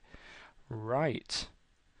 Hehehe. Right.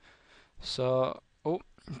 So, oh,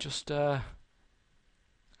 just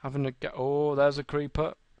having a get. Oh, there's a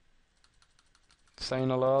creeper. Saying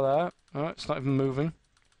hello there. Oh, it's not even moving.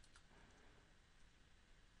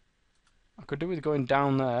 I could do with going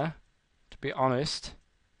down there, to be honest.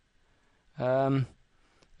 The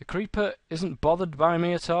creeper isn't bothered by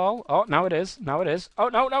me at all. Oh, now it is. Now it is. Oh,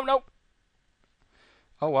 no, no, no!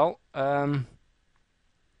 Oh, well.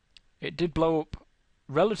 It did blow up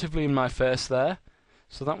relatively in my face there.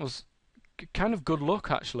 So that was kind of good luck,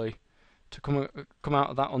 actually, to come out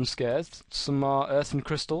of that unscathed. Some more earthen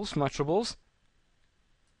crystals for my troubles.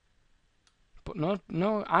 But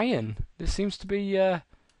no iron. This seems to be a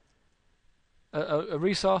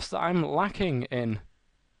resource that I'm lacking in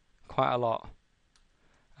quite a lot.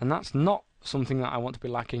 And that's not something that I want to be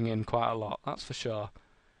lacking in quite a lot, that's for sure.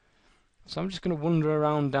 So I'm just going to wander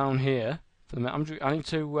around down here for the minute. I need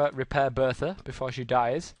to repair Bertha before she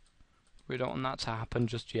dies. We don't want that to happen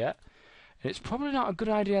just yet. And it's probably not a good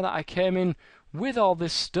idea that I came in with all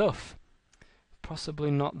this stuff. Possibly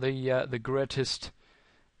not the greatest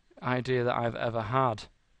idea that I've ever had.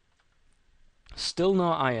 Still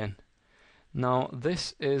no iron. Now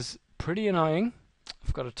this is pretty annoying,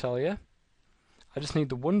 I've got to tell you. I just need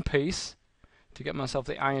the one piece to get myself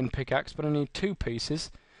the iron pickaxe, but I need two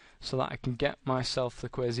pieces so that I can get myself the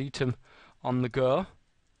quercetum on the go.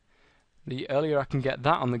 The earlier I can get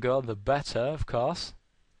that on the go, the better, of course.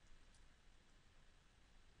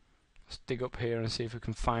 Let's dig up here and see if we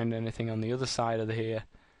can find anything on the other side of here.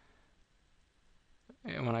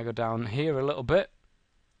 And when I go down here a little bit,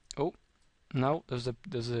 oh no, there's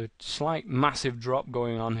a slight massive drop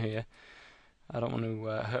going on here. I don't want to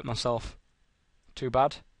hurt myself too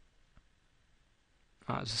bad.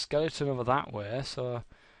 There's a skeleton over that way, so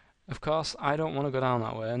of course I don't want to go down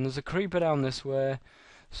that way. And there's a creeper down this way,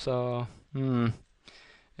 so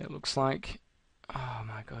it looks like, oh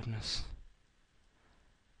my goodness,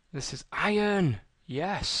 this is iron.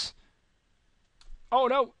 Yes. Oh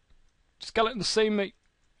no, skeletons see me.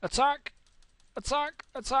 Attack! Attack!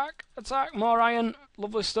 Attack! Attack! More iron.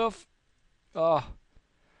 Lovely stuff. Oh,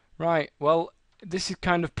 right. Well, this is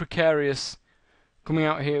kind of precarious. Coming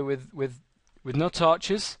out here with no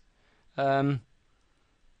torches. The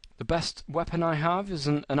best weapon I have is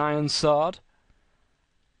an iron sword.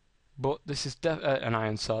 But this is an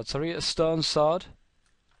iron sword. Sorry, a stone sword,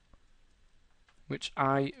 which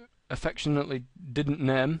I affectionately didn't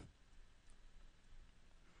name.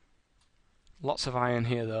 Lots of iron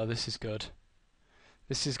here, though. This is good.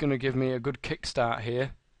 This is going to give me a good kickstart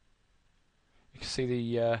here. You can see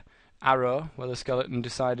the arrow where the skeleton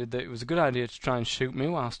decided that it was a good idea to try and shoot me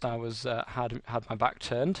whilst I was had my back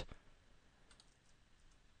turned.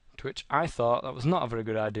 To which I thought that was not a very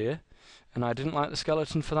good idea, and I didn't like the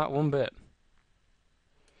skeleton for that one bit.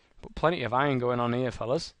 But plenty of iron going on here,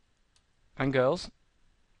 fellas. And girls,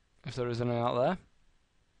 if there is any out there.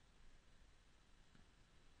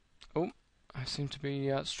 Oh, I seem to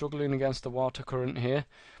be struggling against the water current here,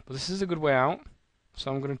 but this is a good way out,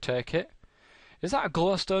 so I'm going to take it. Is that a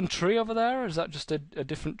glowstone tree over there, or is that just a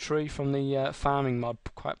different tree from the farming mod?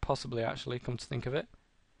 Quite possibly, actually, come to think of it.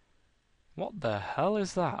 What the hell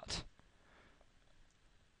is that?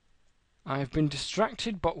 I have been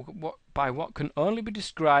distracted by what can only be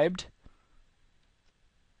described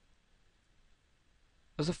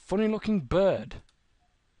as a funny-looking bird.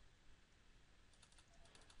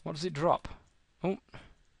 What does it drop? Oh,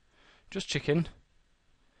 just chicken.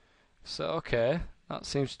 So, okay. That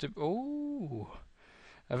seems to... Ooh!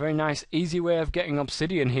 A very nice, easy way of getting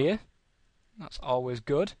obsidian here. That's always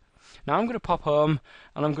good. Now I'm going to pop home,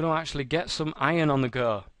 and I'm going to actually get some iron on the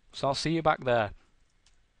go. So I'll see you back there.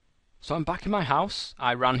 So I'm back in my house.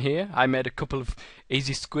 I ran here. I made a couple of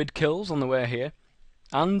easy squid kills on the way here.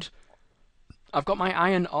 And I've got my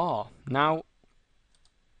iron ore. Now,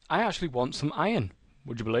 I actually want some iron,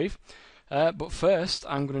 would you believe? But first,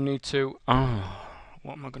 I'm going to need to...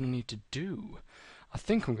 what am I going to need to do? I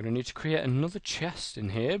think I'm going to need to create another chest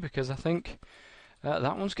in here, because I think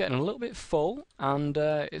that one's getting a little bit full, and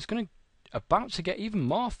it's about to get even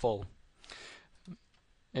more full,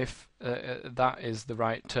 if that is the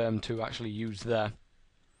right term to actually use there.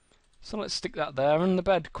 So let's stick that there, and the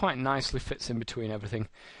bed quite nicely fits in between everything.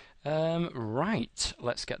 Right,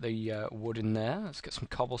 let's get the wood in there. Let's get some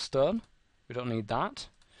cobblestone. We don't need that.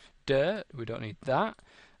 Dirt, we don't need that.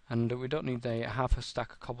 And we don't need the half a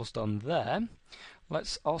stack of cobblestone there.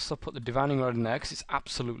 Let's also put the divining rod in there, because it's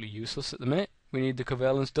absolutely useless at the minute. We need the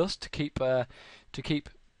covalence dust to keep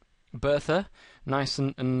Bertha nice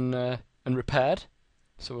and repaired.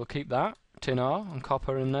 So we'll keep that. Tin ore and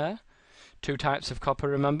copper in there. 2 types of copper,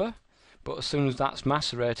 remember. But as soon as that's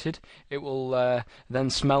macerated, it will then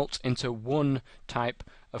smelt into 1 type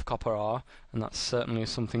of copper ore, and that's certainly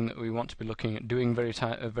something that we want to be looking at doing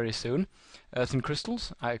very soon. Earthen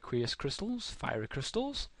crystals, aqueous crystals, fiery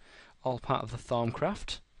crystals, all part of the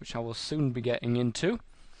Thaumcraft, which I will soon be getting into.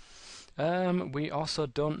 We also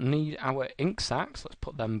don't need our ink sacks. Let's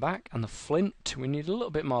put them back. And the flint, we need a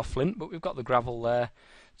little bit more flint, but we've got the gravel there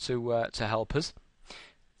to help us.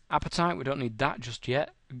 Apatite, we don't need that just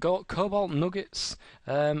yet. Cobalt nuggets,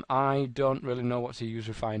 I don't really know what to use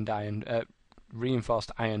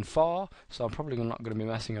reinforced iron for, so I'm probably not going to be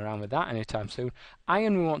messing around with that anytime soon.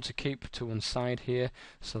 Iron we want to keep to one side here,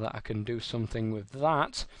 so that I can do something with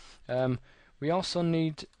that. We also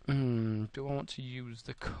need... do I want to use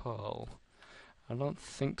the coal? I don't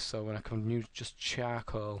think so, when I can use just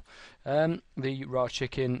charcoal. The raw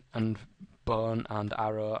chicken and bone and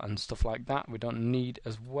arrow and stuff like that we don't need,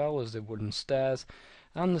 as well as the wooden stairs.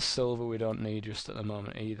 And the silver we don't need just at the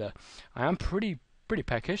moment either. I am pretty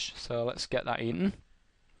peckish, so let's get that eaten.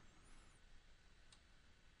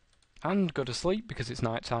 And go to sleep, because it's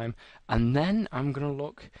night time. And then I'm going to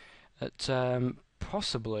look at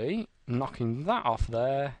possibly knocking that off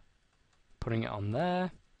there, putting it on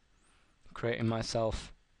there, creating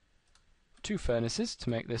myself 2 furnaces to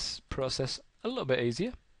make this process a little bit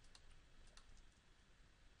easier.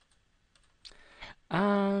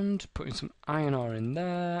 And putting some iron ore in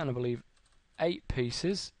there, and I believe 8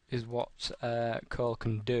 pieces is what coal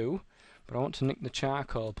can do. But I want to nick the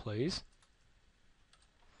charcoal, please.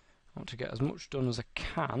 I want to get as much done as I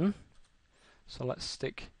can. So let's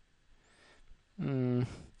stick... I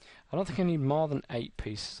don't think I need more than 8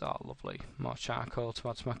 pieces. Oh, lovely. More charcoal to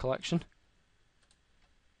add to my collection.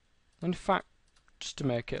 In fact, just to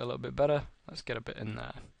make it a little bit better, let's get a bit in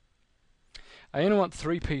there. I only want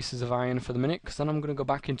 3 pieces of iron for the minute, because then I'm going to go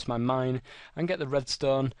back into my mine and get the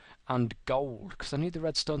redstone and gold, because I need the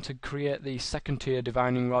redstone to create the 2nd tier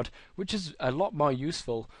divining rod, which is a lot more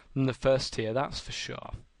useful than the 1st tier, that's for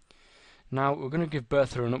sure. Now we're going to give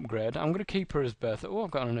Bertha an upgrade. I'm going to keep her as Bertha. Oh,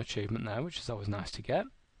 I've got an achievement there, which is always nice to get.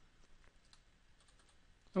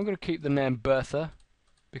 I'm going to keep the name Bertha,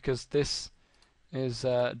 because this is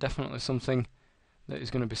definitely something that is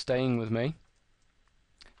going to be staying with me.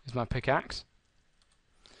 Is my pickaxe.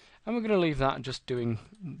 And we're going to leave that just doing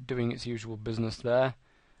its usual business there,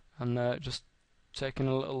 and just taking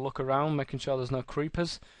a little look around, making sure there's no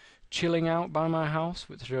creepers chilling out by my house,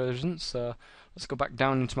 which there isn't. So let's go back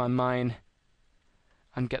down into my mine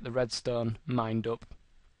and get the redstone mined up,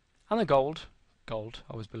 and the gold.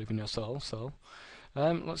 Always believe in your soul.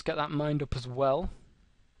 Let's get that mined up as well.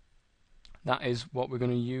 that is what we're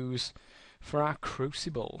going to use for our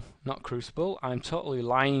crucible. Not crucible, I'm totally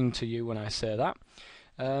lying to you when I say that.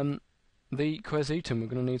 The quercetum, we're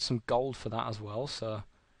going to need some gold for that as well, so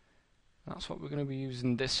that's what we're going to be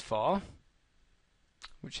using this for,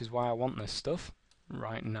 which is why I want this stuff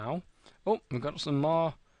right now. Oh, we've got some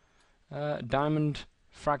more diamond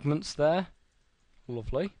fragments there.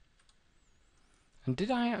 Lovely. And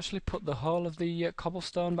did I actually put the whole of the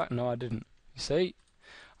cobblestone back? No, I didn't. You see,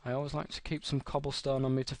 I always like to keep some cobblestone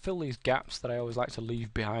on me to fill these gaps that I always like to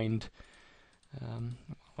leave behind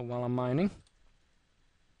while I'm mining.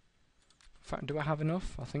 In fact, do I have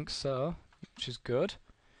enough? I think so, which is good.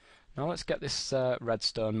 Now let's get this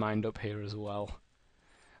redstone mined up here as well.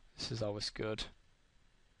 This is always good.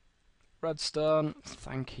 Redstone,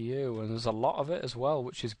 thank you. And there's a lot of it as well,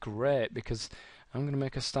 which is great, because I'm going to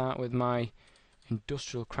make a start with my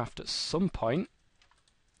industrial craft at some point,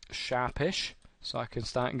 sharpish, so I can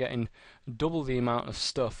start getting double the amount of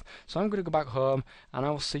stuff. So I'm going to go back home, and I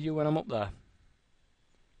will see you when I'm up there.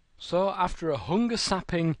 So after a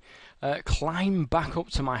hunger-sapping climb back up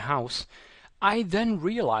to my house, I then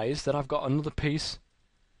realised that I've got another piece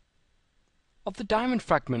of the diamond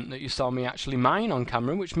fragment that you saw me actually mine on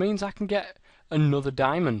camera, which means I can get another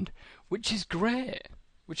diamond, which is great,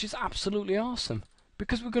 which is absolutely awesome,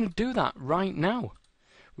 because we're going to do that right now.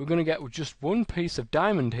 We're going to get just one piece of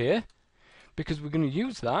diamond here, because we're going to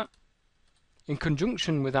use that in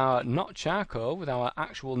conjunction with our not charcoal, with our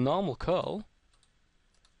actual normal coal,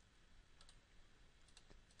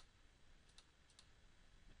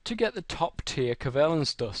 to get the top tier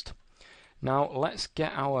covalence dust. Now let's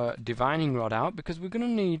get our divining rod out, because we're going to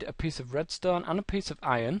need a piece of redstone and a piece of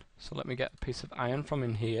iron. So let me get a piece of iron from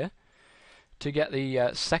in here to get the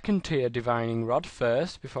second tier divining rod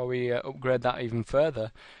first, before we upgrade that even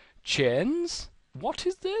further. Chains? What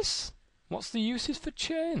is this? What's the uses for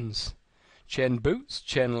chains? Chain boots,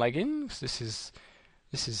 chain leggings. This is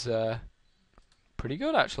pretty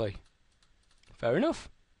good actually. Fair enough.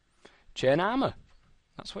 Chain armor.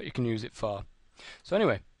 That's what you can use it for. So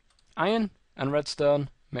anyway, iron and redstone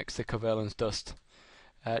makes the covalence dust.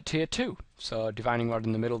 Tier 2, so divining rod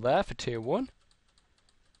in the middle there for tier 1.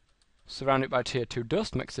 Surrounded by tier 2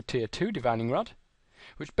 dust makes the tier 2 divining rod,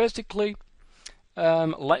 which basically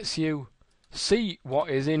lets you see what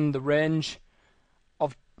is in the range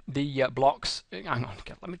of the blocks. Hang on,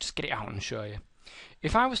 let me just get it out and show you.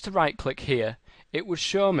 If I was to right click here, it would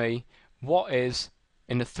show me what is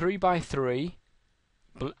in the 3x3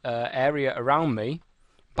 area around me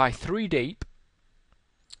by 3 deep,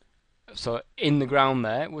 so in the ground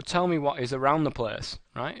there. It would tell me what is around the place,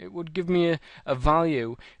 right? It would give me a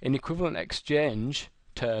value in equivalent exchange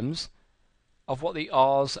terms of what the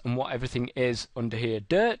ores and what everything is under here.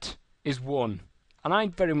 Dirt is 1, and I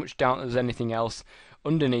very much doubt there's anything else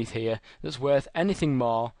underneath here that's worth anything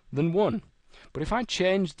more than 1. But if I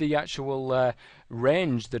change the actual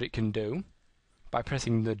range that it can do by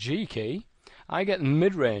pressing the G key, I get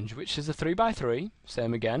mid-range, which is a 3x3,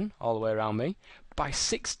 same again, all the way around me, by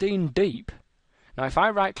 16 deep. Now if I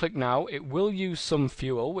right-click now, it will use some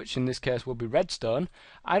fuel, which in this case will be redstone.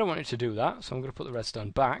 I don't want it to do that, so I'm going to put the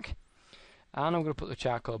redstone back. And I'm going to put the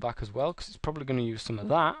charcoal back as well, because it's probably going to use some of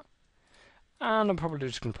that. And I'm probably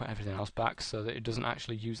just going to put everything else back, so that it doesn't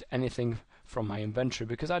actually use anything from my inventory,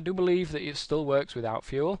 because I do believe that it still works without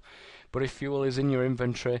fuel. But if fuel is in your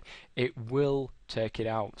inventory, it will take it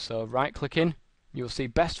out. So right-clicking, you'll see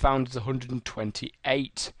best found is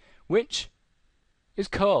 128, which is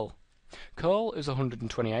coal. Coal is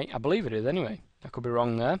 128, I believe it is anyway. I could be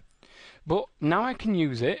wrong there. But now I can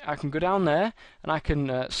use it. I can go down there and I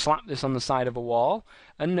can slap this on the side of a wall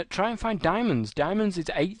and try and find diamonds. Diamonds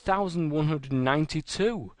is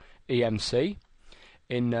 8,192 EMC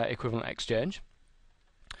in equivalent exchange.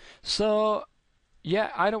 So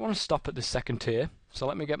yeah, I don't want to stop at the second tier. So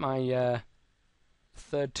let me get my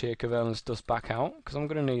third tier covalence dust back out, because I'm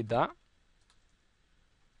going to need that.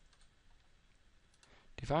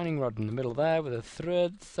 Divining rod in the middle there with a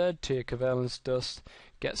third tier covalence dust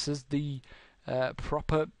gets us the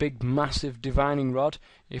proper big massive divining rod.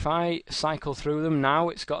 If I cycle through them now,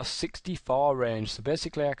 it's got a 64 range, so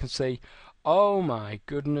basically I can see, oh my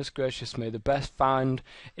goodness gracious me, the best find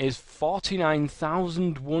is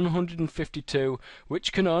 49,152,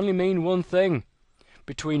 which can only mean one thing.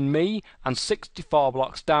 Between me and 64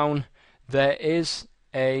 blocks down, there is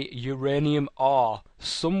a uranium ore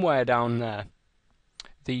somewhere down there.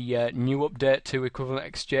 The new update to equivalent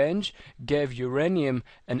exchange gave uranium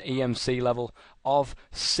an EMC level of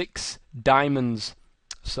 6 diamonds.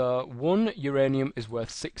 So 1 uranium is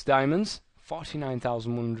worth 6 diamonds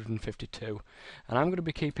 49,152, and I'm going to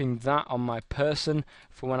be keeping that on my person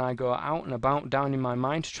for when I go out and about down in my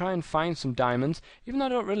mine to try and find some diamonds, even though I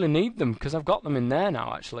don't really need them because I've got them in there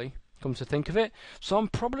now, actually, come to think of it. So I'm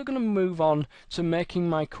probably going to move on to making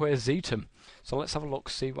my quercetum. So let's have a look,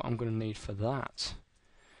 see what I'm going to need for that.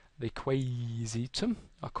 The quercetum,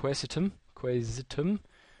 or quercetum,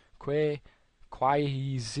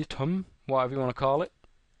 whatever you want to call it.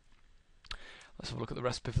 Let's have a look at the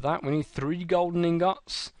recipe for that. We need 3 golden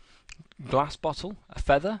ingots, glass bottle, a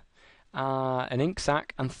feather, an ink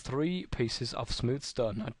sac, and 3 pieces of smooth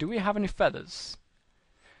stone. Now, do we have any feathers?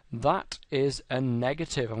 That is a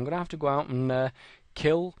negative. I'm going to have to go out and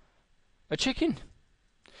kill a chicken,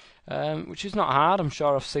 which is not hard. I'm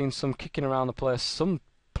sure I've seen some kicking around the place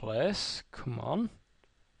someplace. Come on.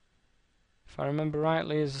 If I remember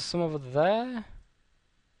rightly, is there some over there?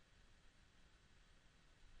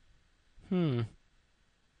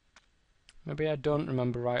 Maybe I don't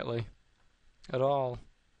remember rightly at all,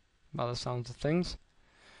 by the sounds of things.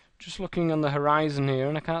 Just looking on the horizon here,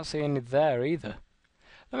 and I can't see any there either.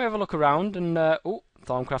 Let me have a look around, and oh,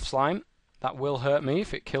 Thorncraft slime. That will hurt me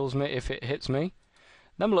if it kills me, if it hits me.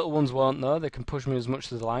 Them little ones won't though, they can push me as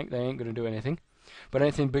much as they like, they ain't going to do anything. But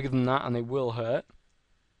anything bigger than that, and they will hurt.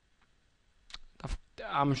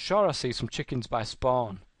 I'm sure I see some chickens by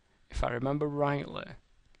spawn, if I remember rightly.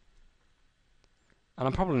 And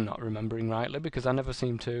I'm probably not remembering rightly, because I never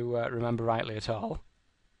seem to remember rightly at all.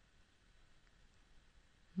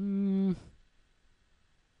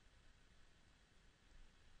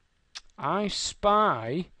 I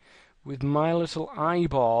spy, with my little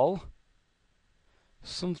eyeball,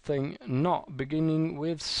 something not beginning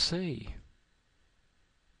with C.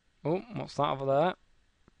 Oh, what's that over there?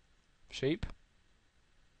 Sheep.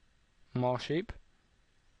 More sheep.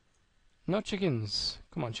 No chickens.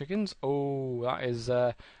 Come on, chickens. Oh, that is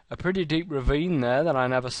a pretty deep ravine there that I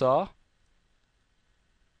never saw.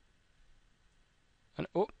 And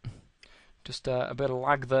oh, just a bit of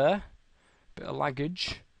lag there. Bit of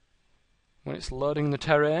laggage when it's loading the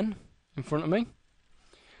terrain in front of me.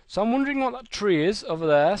 So I'm wondering what that tree is over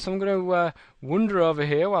there. So I'm going to wander over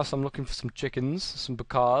here whilst I'm looking for some chickens, some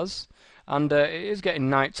bacars. And it is getting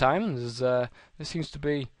night time. There seems to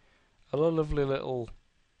be a lovely little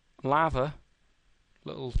lava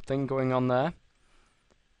little thing going on there.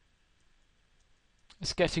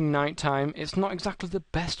 It's getting night time. It's not exactly the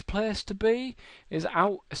best place to be. It's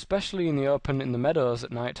out, especially in the open in the meadows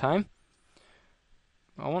at night time.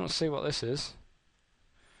 I want to see what this is.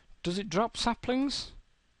 Does it drop saplings?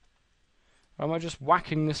 Or am I just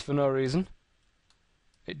whacking this for no reason?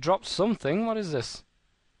 It drops something. What is this?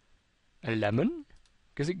 A lemon?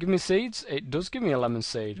 Does it give me seeds? It does give me a lemon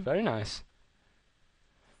seed. Very nice.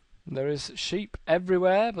 There is sheep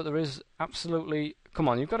everywhere, but there is absolutely... Come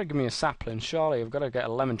on, you've got to give me a sapling. Surely I've got to get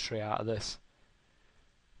a lemon tree out of this.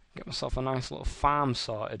 Get myself a nice little farm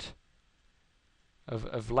sorted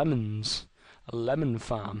of lemons. A lemon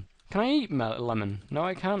farm. Can I eat lemon? No,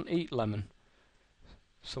 I can't eat lemon.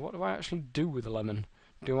 So what do I actually do with a lemon?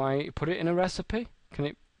 Do I put it in a recipe?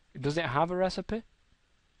 Does it have a recipe?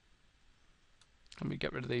 Let me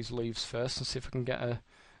get rid of these leaves first and see if I can get a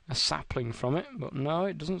sapling from it. But no,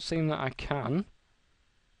 it doesn't seem that I can.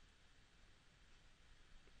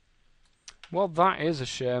 Well, that is a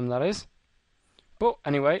shame, that is. But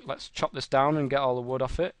anyway, let's chop this down and get all the wood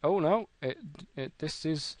off it. Oh no, this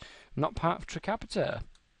is not part of Tricapita.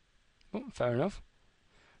 Oh, fair enough.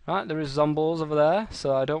 Right, there is zombies over there,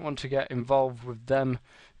 so I don't want to get involved with them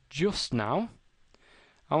just now.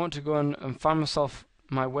 I want to go and find myself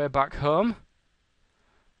my way back home.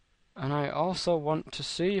 And I also want to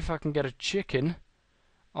see if I can get a chicken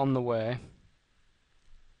on the way.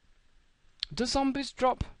 Do zombies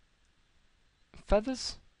drop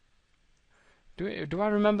feathers? Do I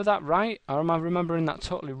remember that right? Or am I remembering that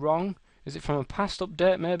totally wrong? Is it from a past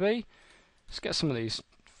update, maybe? Let's get some of these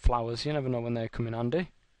flowers. You never know when they come in handy.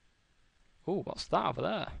 Oh, what's that over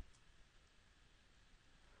there?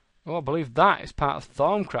 Oh, I believe that is part of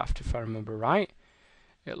Thorncraft, if I remember right.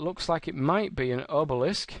 It looks like it might be an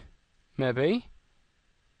obelisk. Maybe.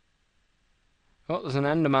 Oh, there's an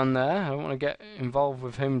Enderman there. I don't want to get involved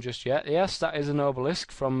with him just yet. Yes, that is an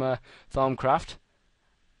obelisk from Thorncraft.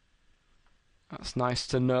 That's nice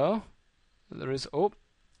to know. There is... Oh,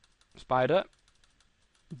 spider.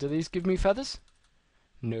 Do these give me feathers?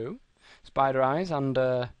 No. Spider eyes and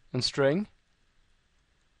string.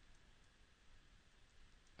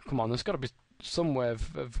 Come on, there's got to be some way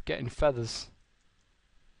of getting feathers.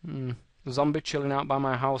 Zombie chilling out by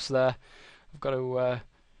my house there. I've got a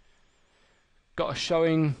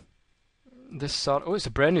showing this sort. Oh, it's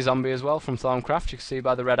a brainy zombie as well from Thorncraft. You can see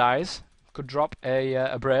by the red eyes. could drop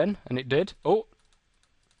a brain, and it did. Oh,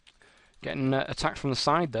 getting attacked from the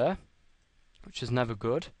side there, which is never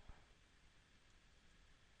good.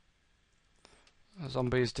 The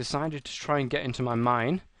zombies decided to try and get into my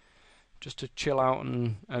mine, just to chill out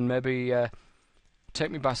and maybe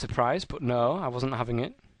take me by surprise, but no, I wasn't having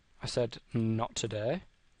it. I said, not today.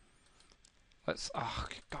 Oh,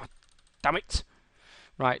 God damn it!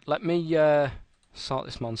 Right, let me sort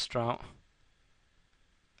this monster out.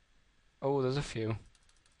 Oh, there's a few.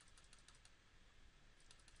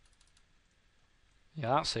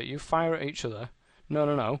 Yeah, that's it. You fire at each other. No,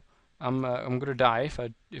 no, no. I'm gonna die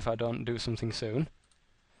if I don't do something soon.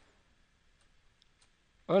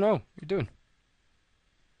 Oh no, what are you doing?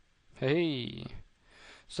 Hey.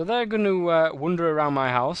 So they're gonna wander around my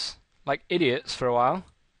house like idiots for a while.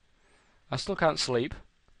 I still can't sleep.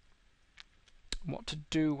 What to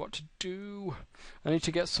do? What to do? I need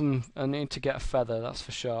to get a feather. That's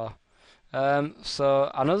for sure. So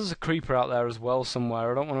I know there's a creeper out there as well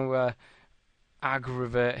somewhere. I don't want to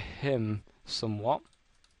aggravate him somewhat.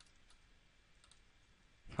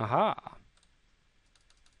 Haha.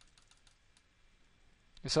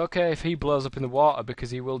 It's okay if he blows up in the water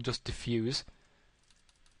because he will just diffuse.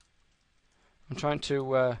 I'm trying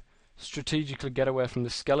to strategically get away from the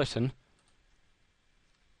skeleton.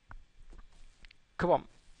 Come on.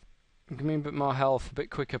 Give me a bit more health, a bit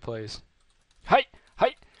quicker, please. Hey!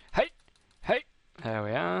 Hey! Hey! Hey! There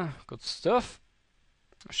we are. Good stuff.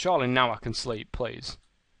 Surely now I can sleep, please.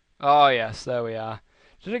 Oh, yes, there we are.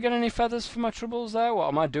 Did I get any feathers for my troubles there? What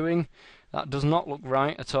am I doing? That does not look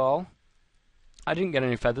right at all. I didn't get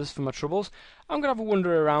any feathers for my troubles. I'm going to have a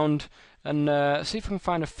wander around and see if I can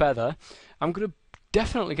find a feather. I'm going to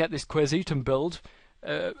definitely get this Quasitum built.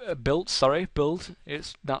 That's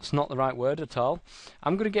not the right word at all.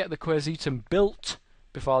 I'm going to get the Quasitum built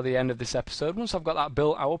before the end of this episode. Once I've got that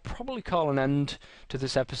built, I will probably call an end to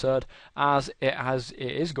this episode, as it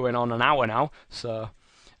is going on an hour now. So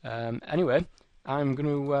anyway, I'm going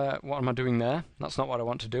to what am I doing there? That's not what I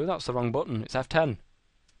want to do. That's the wrong button. It's F10.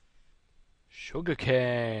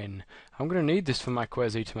 Sugarcane. I'm going to need this for my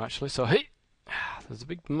Quasitum actually. So hey, there's a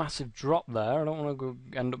big massive drop there. I don't want to go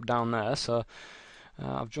end up down there. So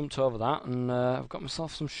I've jumped over that and I've got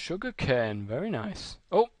myself some sugarcane. Very nice.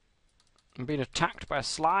 Oh, I'm being attacked by a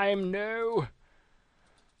slime. No.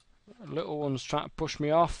 A little one's trying to push me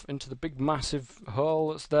off into the big massive hole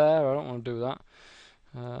that's there. I don't want to do that.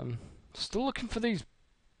 Still looking for these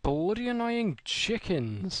bloody annoying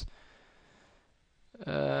chickens.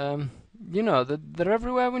 You know, they're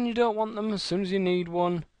everywhere when you don't want them. As soon as you need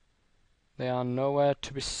one, they are nowhere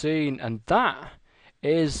to be seen. And that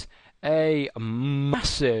is a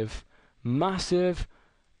massive, massive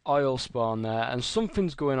oil spawn there. And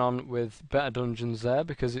something's going on with Better Dungeons there,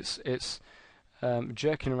 because it's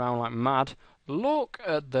jerking around like mad. Look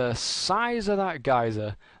at the size of that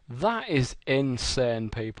geyser. That is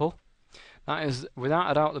insane, people. That is,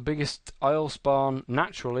 without a doubt, the biggest oil spawn,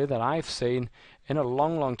 naturally, that I've seen in a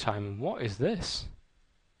long, long time. What is this?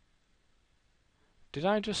 Did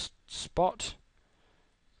I just spot?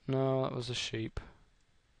 No, that was a sheep.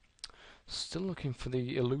 Still looking for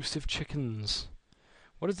the elusive chickens.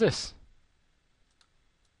 What is this?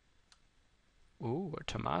 Ooh, a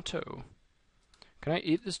tomato. Can I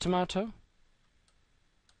eat this tomato?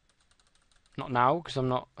 Not now, because I'm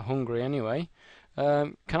not hungry anyway.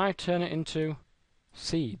 Can I turn it into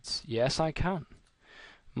seeds? Yes, I can.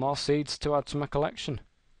 More seeds to add to my collection.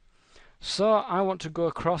 So, I want to go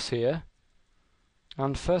across here,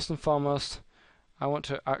 and first and foremost, I want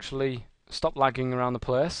to actually stop lagging around the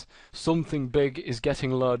place. Something big is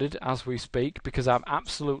getting loaded as we speak, because I'm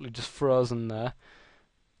absolutely just frozen there.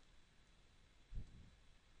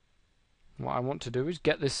 What I want to do is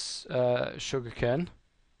get this sugarcane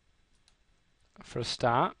for a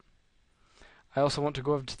start. I also want to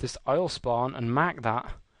go over to this oil spawn and mark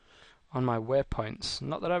that on my waypoints.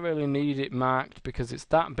 Not that I really need it marked because it's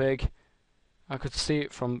that big. I could see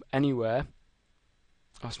it from anywhere.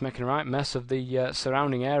 I was making a right mess of the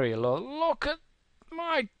surrounding area. Look at...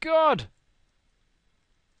 my God!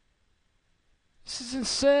 This is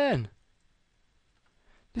insane!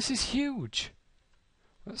 This is huge!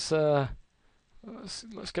 Let's get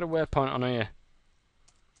a waypoint on here.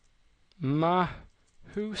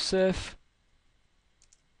 Mahusif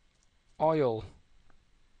oil.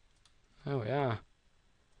 There we are.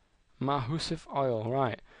 Mahusif oil,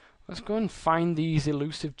 right. Let's go and find these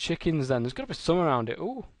elusive chickens then. There's got to be some around it.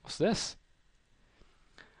 Ooh, what's this?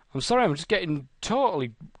 I'm sorry, I'm just getting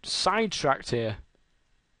totally sidetracked here.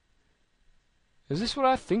 Is this what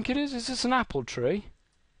I think it is? Is this an apple tree?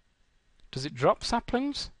 Does it drop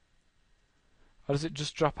saplings? Or does it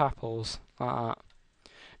just drop apples like that?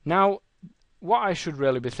 Now, what I should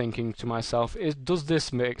really be thinking to myself is, does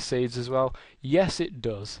this make seeds as well? Yes, it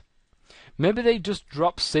does. Maybe they just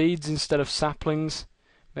drop seeds instead of saplings.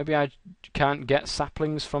 Maybe I can't get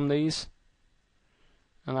saplings from these,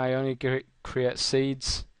 and I only create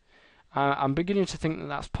seeds. I'm beginning to think that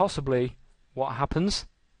that's possibly what happens.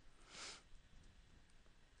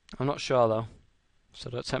 I'm not sure though, so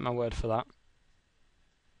don't take my word for that.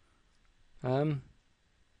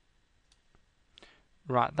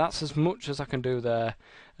 Right, that's as much as I can do there.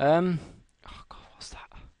 Oh God, what's that?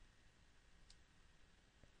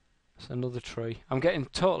 It's another tree. I'm getting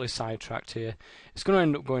totally sidetracked here. It's going to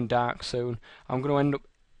end up going dark soon. I'm going to end up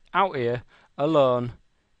out here alone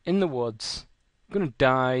in the woods. I'm going to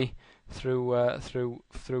die through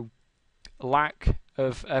lack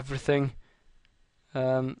of everything.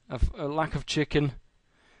 Of a lack of chicken.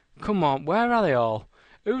 Come on, where are they all?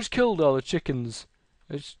 Who's killed all the chickens?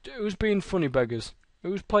 Who's being funny beggars?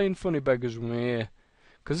 Who's playing funny beggars with me here?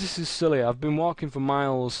 Because this is silly. I've been walking for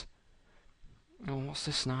miles. Oh, what's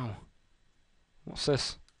this now? What's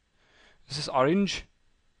this? Is this orange?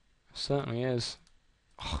 It certainly is.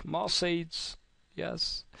 Oh, more seeds.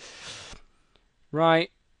 Yes. Right.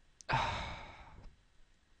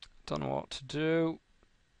 Don't know what to do.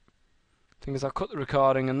 Thing is, I'll cut the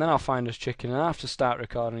recording and then I'll find us chicken and I have to start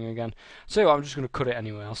recording again. So I'm just going to cut it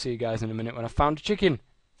anyway. I'll see you guys in a minute when I've found a chicken.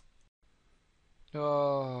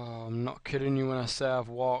 Oh, I'm not kidding you when I say I've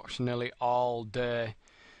walked nearly all day.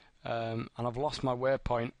 And I've lost my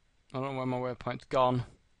waypoint. I don't know where my waypoint's gone.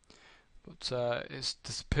 But it's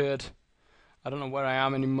disappeared. I don't know where I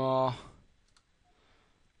am anymore.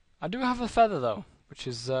 I do have a feather though, which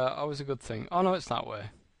is always a good thing. Oh no, it's that way.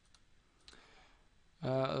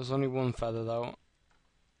 There's only one feather though.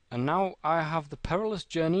 And now I have the perilous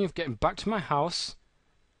journey of getting back to my house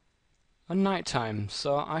at night time.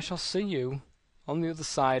 So I shall see you on the other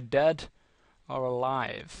side, dead or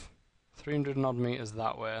alive. 300 and odd meters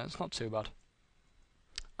that way. It's not too bad.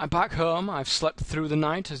 I'm back home. I've slept through the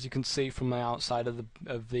night, as you can see from my outside of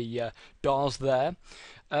the doors there.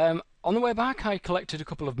 On the way back, I collected a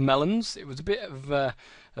couple of melons. It was a bit of a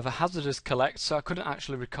hazardous collect, so I couldn't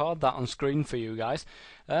actually record that on screen for you guys.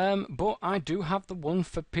 But I do have the one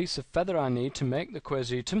piece of feather I need to make the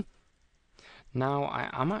quercetum. Now, I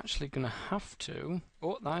am actually going to have to...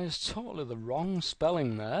 Oh, that is totally the wrong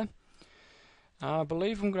spelling there. I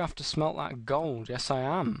believe I'm going to have to smelt that gold. Yes, I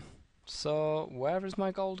am. So, where is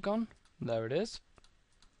my gold gone? There it is.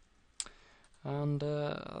 And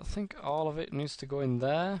I think all of it needs to go in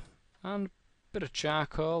there. And a bit of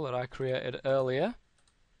charcoal that I created earlier.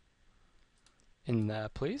 In there,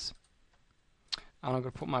 please. And I'm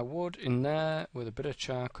going to put my wood in there with a bit of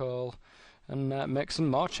charcoal. And make some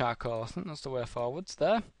more charcoal. I think that's the way forwards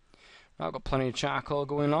there. Right, I've got plenty of charcoal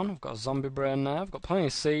going on. I've got a zombie brain there. I've got plenty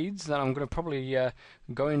of seeds that I'm going to probably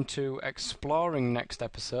go into exploring next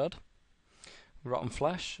episode. Rotten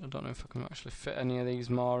flesh. I don't know if I can actually fit any of these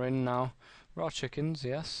more in now. Raw chickens,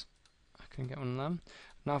 yes. I can get one of them.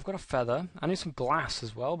 Now I've got a feather. I need some glass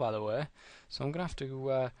as well, by the way. So I'm going to have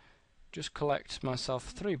to just collect myself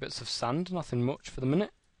 3 bits of sand. Nothing much for the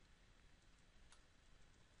minute.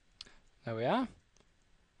 There we are.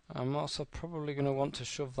 I'm also probably going to want to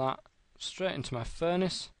shove that straight into my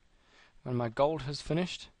furnace when my gold has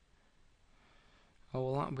finished. Or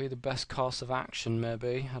will that be the best course of action,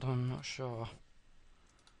 maybe? I'm not sure.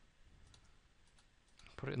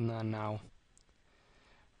 Put it in there now.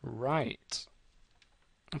 Right.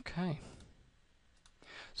 Okay.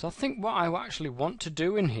 So I think what I actually want to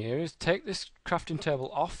do in here is take this crafting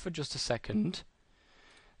table off for just a second.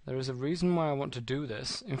 There is a reason why I want to do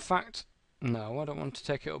this. In fact, no, I don't want to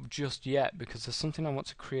take it up just yet because there's something I want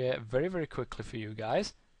to create very, very quickly for you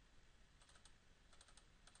guys.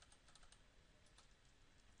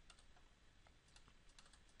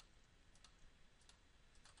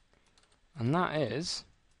 And that is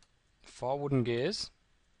 4 wooden gears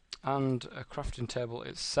and a crafting table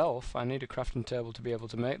itself. I need a crafting table to be able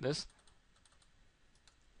to make this.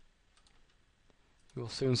 You'll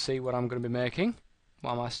soon see what I'm going to be making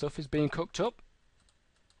while my stuff is being cooked up.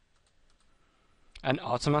 An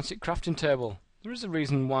automatic crafting table. There is a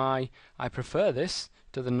reason why I prefer this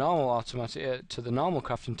to the normal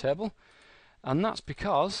crafting table, and that's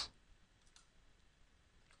because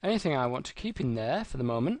anything I want to keep in there for the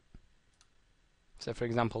moment, so for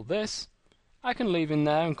example this, I can leave in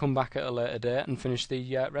there and come back at a later date and finish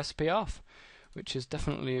the recipe off, which is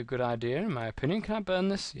definitely a good idea in my opinion. Can I burn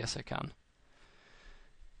this? Yes, I can.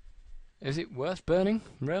 Is it worth burning?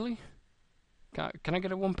 Really? Can I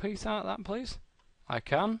get a 1 piece out of that, please? I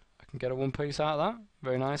can. I can get a 1 piece out of that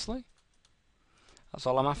very nicely. That's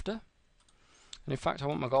all I'm after. And in fact, I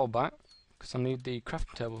want my gold back because I need the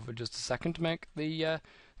crafting table for just a second to make the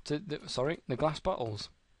glass bottles.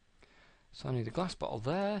 So I need a glass bottle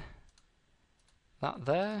there, that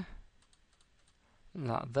there, and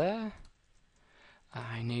that there.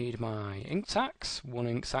 I need my ink sacks. 1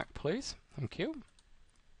 ink sack, please. Thank you.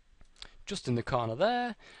 Just in the corner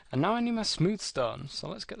there. And now I need my smooth stone. So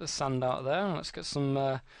let's get the sand out there and let's get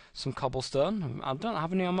some cobblestone. I don't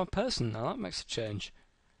have any on my person now. That makes a change.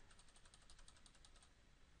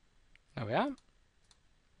 There we are.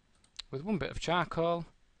 With 1 bit of charcoal,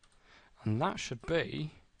 and that should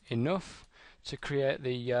be enough to create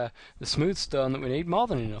the smooth stone that we need, more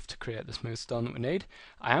than enough to create the smooth stone that we need.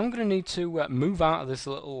 I am going to need to move out of this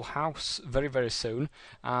little house very, very soon,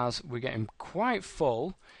 as we're getting quite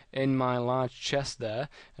full in my large chest there,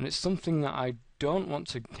 and it's something that I don't want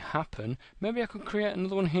to happen. Maybe I could create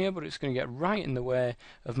another one here, but it's going to get right in the way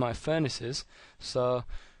of my furnaces, so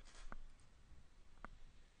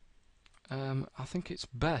I think it's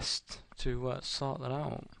best to sort that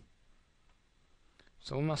out.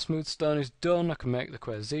 So when my smooth stone is done, I can make the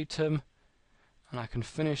quercetum, and I can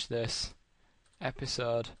finish this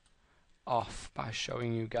episode off by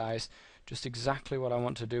showing you guys just exactly what I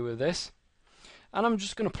want to do with this. And I'm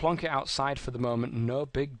just going to plonk it outside for the moment, no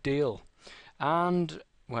big deal. And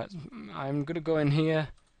well, I'm going to go in here,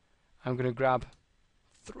 I'm going to grab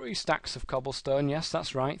 3 stacks of cobblestone. Yes,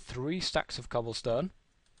 that's right, 3 stacks of cobblestone.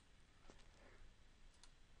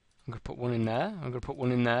 I'm going to put 1 in there, I'm going to put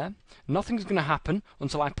 1 in there. Nothing's going to happen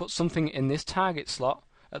until I put something in this target slot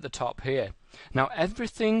at the top here. Now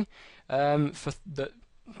everything that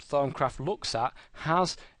HeroCraft looks at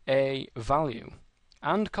has a value.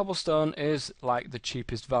 And cobblestone is like the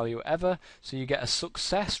cheapest value ever, so you get a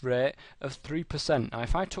success rate of 3%. Now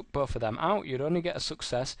if I took both of them out, you'd only get a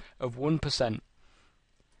success of 1%.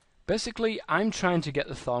 Basically, I'm trying to get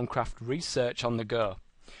the HeroCraft research on the go,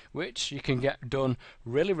 which you can get done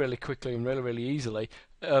really, really quickly and really, really easily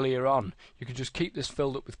earlier on. You can just keep this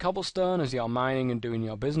filled up with cobblestone as you're mining and doing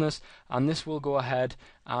your business, and this will go ahead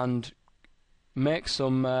and make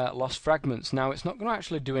some lost fragments. Now it's not going to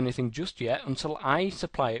actually do anything just yet until I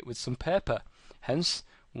supply it with some paper, hence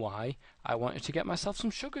why I wanted to get myself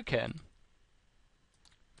some sugarcane.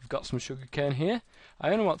 We've got some sugarcane here.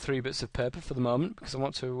 I only want 3 bits of paper for the moment because I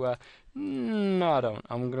want to no, I don't.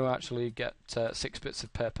 I'm going to actually get 6 bits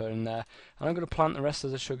of paper in there, and I'm going to plant the rest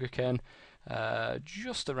of the sugarcane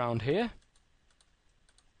just around here.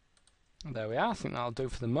 There we are. I think that'll do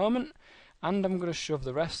for the moment. And I'm going to shove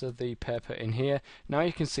the rest of the paper in here. Now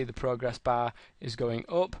you can see the progress bar is going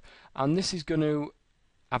up, and this is going to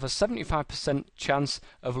have a 75% chance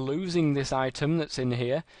of losing this item that's in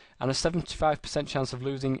here, and a 75% chance of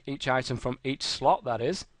losing each item from each slot, that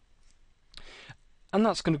is. And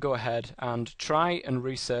that's going to go ahead and try and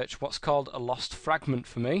research what's called a lost fragment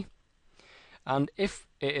for me. And if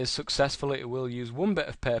it is successful, it will use 1 bit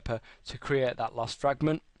of paper to create that lost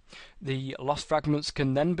fragment. The lost fragments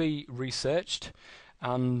can then be researched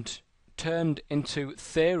and turned into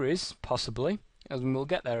theories, possibly, and we'll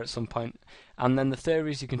get there at some point. And then the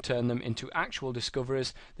theories, you can turn them into actual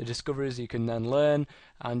discoveries. The discoveries you can then learn,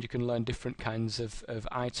 and you can learn different kinds of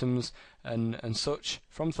items and such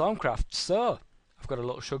from HeroCraft. So I've got a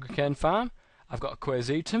little sugarcane farm, I've got a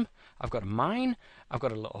quercetum, I've got a mine, I've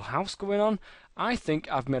got a little house going on. I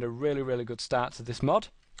think I've made a really, really good start to this mod,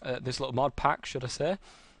 this little mod pack, should I say.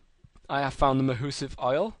 I have found the Mahusif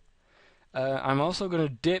oil. I'm also going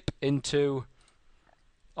to dip into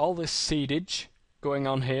all this seedage going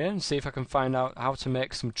on here and see if I can find out how to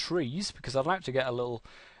make some trees, because I'd like to get a little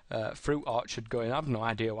fruit orchard going. I have no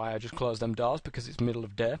idea why I just closed them doors, because it's middle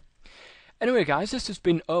of day. Anyway guys, this has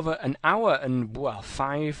been over an hour and, well,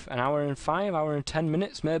 an hour and 10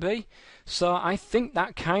 minutes maybe. So I think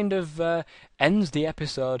that kind of ends the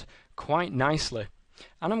episode quite nicely.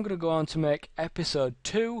 And I'm going to go on to make episode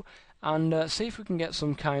 2 and see if we can get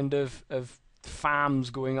some kind of farms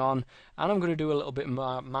going on. And I'm going to do a little bit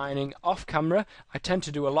more mining off camera. I tend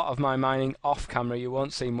to do a lot of my mining off camera. You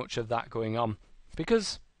won't see much of that going on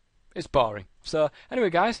because it's boring. So anyway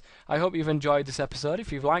guys, I hope you've enjoyed this episode.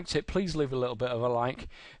 If you've liked it, please leave a little bit of a like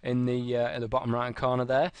in the bottom right hand corner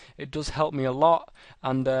there. It does help me a lot,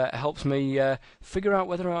 and helps me figure out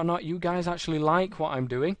whether or not you guys actually like what I'm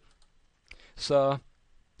doing. So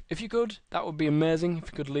if you could, that would be amazing.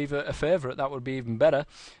 If you could leave a favourite, that would be even better.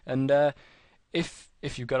 And if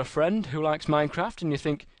you've got a friend who likes Minecraft and you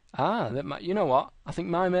think, you know what, I think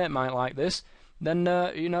my mate might like this, then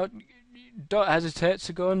you know, don't hesitate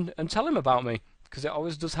to go and tell him about me, because it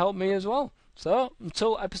always does help me as well. So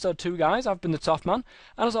until episode 2 guys, I've been the Toff Man,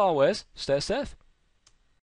 and as always, stay safe.